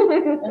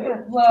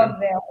 Love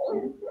that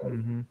one.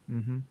 Mm-hmm,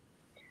 mm-hmm.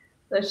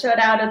 So shout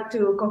out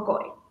to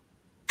Kokoy.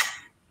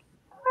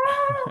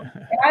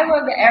 And I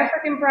love the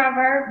African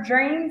proverb,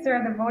 dreams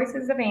are the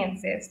voices of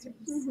ancestors.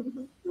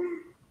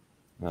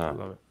 I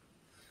love it.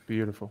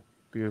 Beautiful,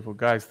 beautiful.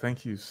 Guys,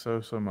 thank you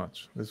so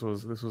much. This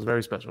was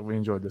very special. We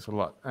enjoyed this a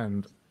lot.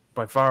 And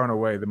by far and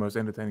away the most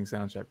entertaining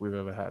sound check we've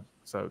ever had.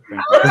 So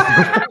thank you.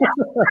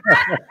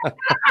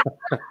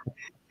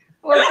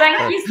 Well,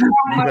 thank you so You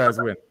much. guys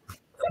win.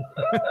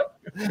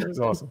 It was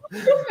awesome.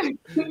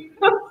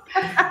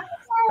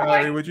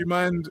 Valerie,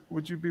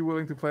 would you be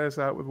willing to play us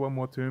out with one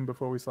more tune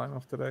before we sign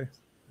off today?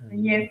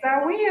 Yes,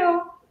 I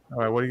will. All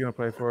right, what are you going to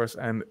play for us?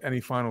 And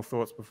any final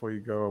thoughts before you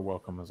go are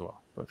welcome as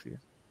well, both of you.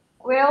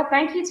 Well,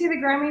 thank you to the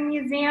Grammy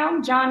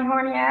Museum, John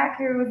Horniak,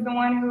 who was the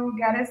one who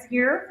got us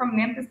here from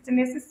Memphis to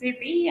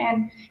Mississippi,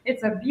 and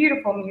it's a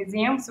beautiful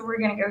museum, so we're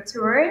going to go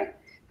tour it.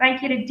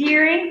 Thank you to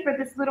Deering for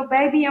this little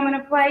baby I'm going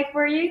to play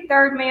for you,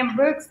 Third Man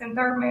Books and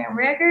Third Man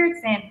Records,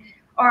 and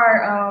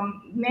our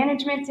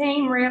management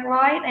team, Red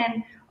Light,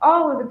 and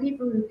all of the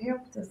people who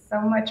helped us so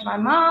much. My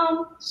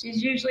mom,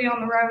 she's usually on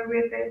the road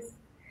with us.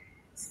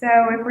 So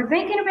if we're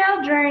thinking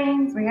about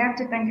dreams, we have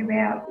to think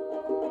about